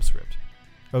same Hamm script?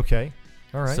 Okay.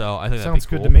 All right. So I think Sounds that'd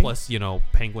be good cool. to me. Plus,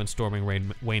 Penguin storming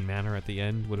Wayne Manor at the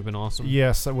end would have been awesome.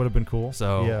 Yes, that would have been cool.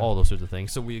 So yeah. all those sorts of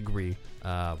things. So we agree,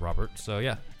 Robert. So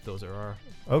yeah, those are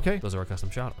our custom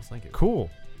shoutouts. Thank you.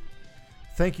 Cool.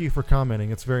 Thank you for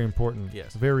commenting. It's very important.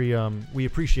 Yes. Very, we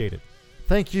appreciate it.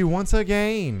 Thank you once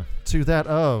again to that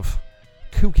of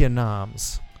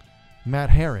Kookinams, Matt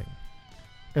Herring,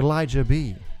 Elijah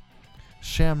B.,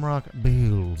 Shamrock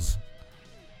Bills,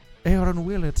 Aaron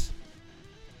Willett,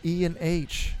 Ian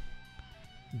H.,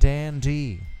 Dan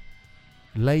D.,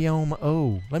 Leom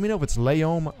O. Let me know if it's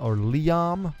Leom or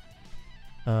Liam.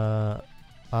 I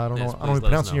don't Yes, know. please I don't let us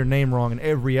pronouncing know. your name wrong in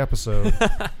every episode.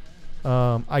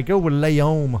 I go with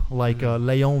Leom, like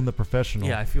Leon the Professional.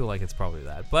 Yeah, I feel like it's probably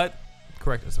that. But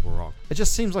correct us if we're wrong. It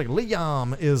just seems like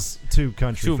Liam is too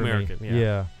country Too for American, me.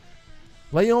 yeah.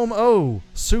 Leom O,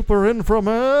 Super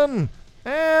Inframan,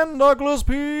 and Douglas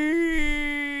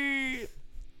P.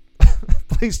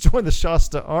 Please join the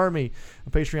Shasta Army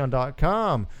at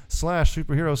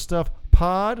patreon.com/superhero stuff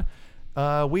pod.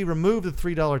 We removed the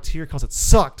 $3 tier because it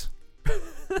sucked.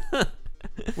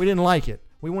 We didn't like it.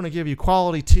 We want to give you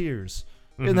quality tiers.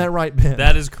 Isn't that right, Ben?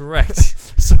 That is correct.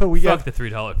 So we Fuck got the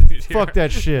 $3 tier. fuck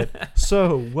that shit.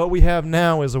 So what we have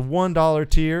now is a $1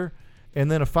 tier,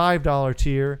 and then a $5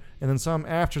 tier, and then some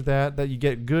after that you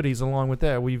get goodies along with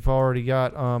that. We've already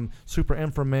got Super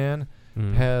Inframan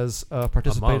has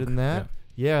participated in that.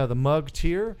 Yeah, the mug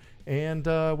tier, and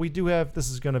we do have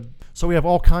so we have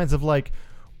all kinds of like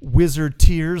wizard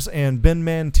tiers and Ben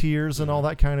Man tiers and all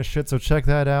that kind of shit. So check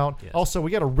that out. Yes. Also,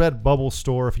 we got a Redbubble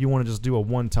store if you want to just do a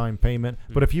one-time payment.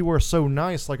 But if you were so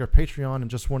nice like our Patreon and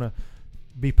just want to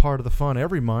be part of the fun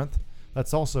every month,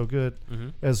 that's also good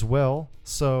as well.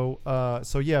 So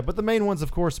yeah. But the main ones,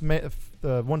 of course, the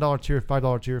 $1 tier,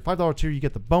 $5 tier. $5 tier, you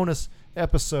get the bonus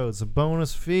episodes, a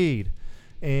bonus feed,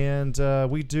 and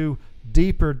we do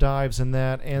deeper dives in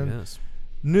that and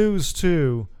news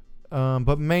too.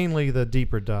 But mainly the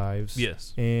deeper dives.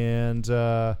 Yes. And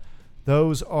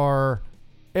those are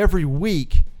every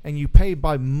week, and you pay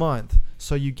by month.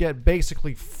 So you get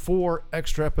basically 4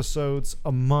 extra episodes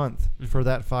a month for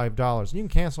that $5. And you can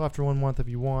cancel after 1 month if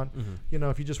you want.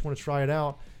 If you just want to try it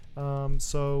out.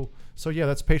 So yeah,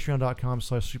 that's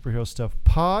patreon.com/superhero stuff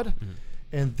pod.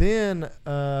 And then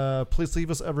please leave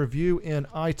us a review in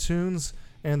iTunes.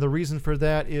 And the reason for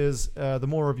that is the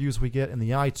more reviews we get in the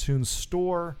iTunes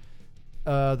store,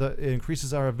 it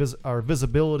increases our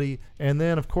visibility. And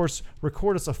then, of course,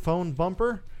 record us a phone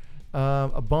bumper.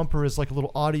 A bumper is like a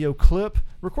little audio clip.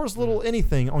 Record us a little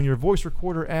anything on your voice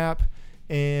recorder app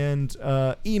and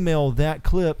email that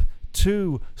clip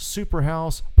to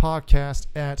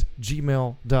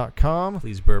superhousepodcast@gmail.com.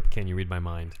 Please burp. Can you read my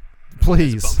mind?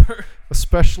 Please. Bumper.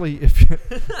 Especially if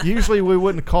usually we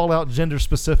wouldn't call out gender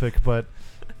specific, but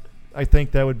I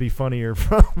think that would be funnier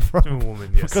from A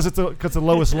woman, yes. because it's a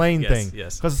Lois Lane Yes, thing.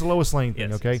 yes. Because it's a Lois Lane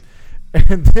thing. Yes, Okay. yes.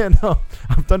 And then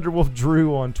I'm Thunderwolf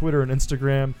Drew on Twitter and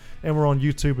Instagram, and we're on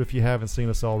YouTube. If you haven't seen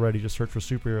us already, just search for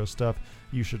superhero stuff.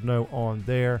 You should know on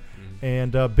there.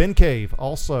 And Ben Cave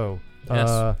also.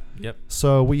 Yes. Yep.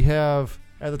 So we have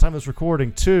at the time of this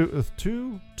recording three.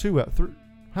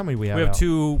 How many we have? We have out?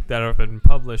 2 that have been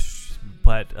published,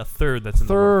 but a third that's in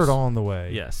the Third works. on the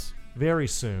way. Yes. Very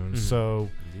soon. So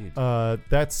Indeed.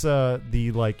 that's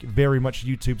the like very much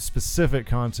YouTube specific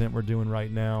content we're doing right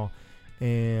now.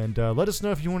 And let us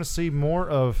know if you want to see more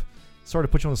of. Sorry to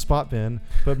put you on the spot, Ben,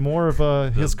 but more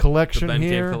of his collection the Ben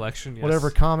here. Cave collection, yes.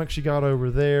 Whatever comics you got over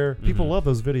there. People Mhm. love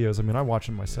those videos. I mean, I watch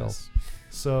them myself. Yes.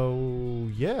 So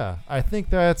yeah, I think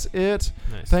that's it.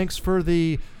 Nice. Thanks for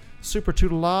the super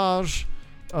tutelage.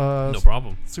 No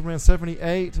problem. Superman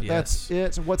 78. Yes.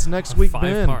 That's it. What's next Our week, 5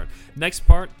 Ben? part. Next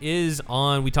part is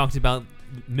on. We talked about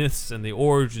myths and the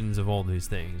origins of all these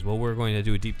things. Well, we're going to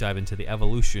do a deep dive into the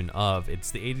evolution of.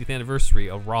 It's the 80th anniversary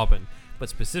of Robin, but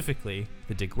specifically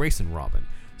the Dick Grayson Robin.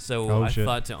 So Oh, I shit.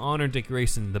 thought to honor Dick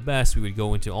Grayson the best, we would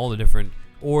go into all the different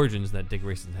origins that Dick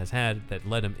Grayson has had that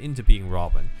led him into being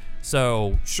Robin.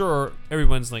 So sure,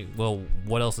 everyone's like, well,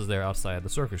 what else is there outside of the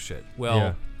circus shit? Well.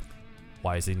 Yeah.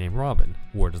 Why is he named Robin?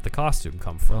 Where does the costume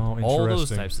come from? Oh, All those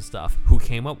interesting. types of stuff. Who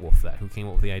came up with that? Who came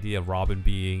up with the idea of Robin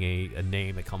being a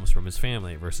name that comes from his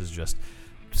family versus just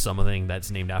something that's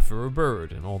named after a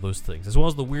bird and all those things. As well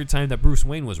as the weird time that Bruce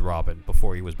Wayne was Robin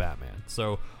before he was Batman.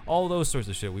 So all those sorts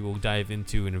of shit we will dive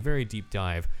into in a very deep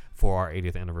dive for our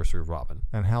 80th anniversary of Robin.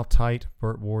 And how tight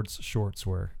Burt Ward's shorts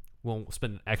were. We'll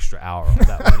spend an extra hour on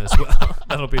that one as well.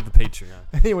 That'll be the Patreon.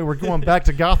 Anyway, we're going back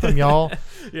to Gotham, y'all.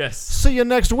 Yes. See you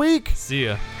next week. See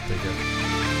ya. Take care.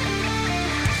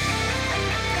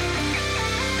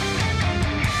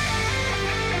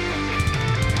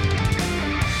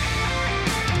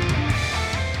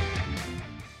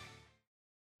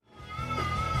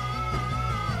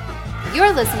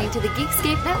 You're listening to the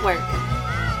Geekscape Network.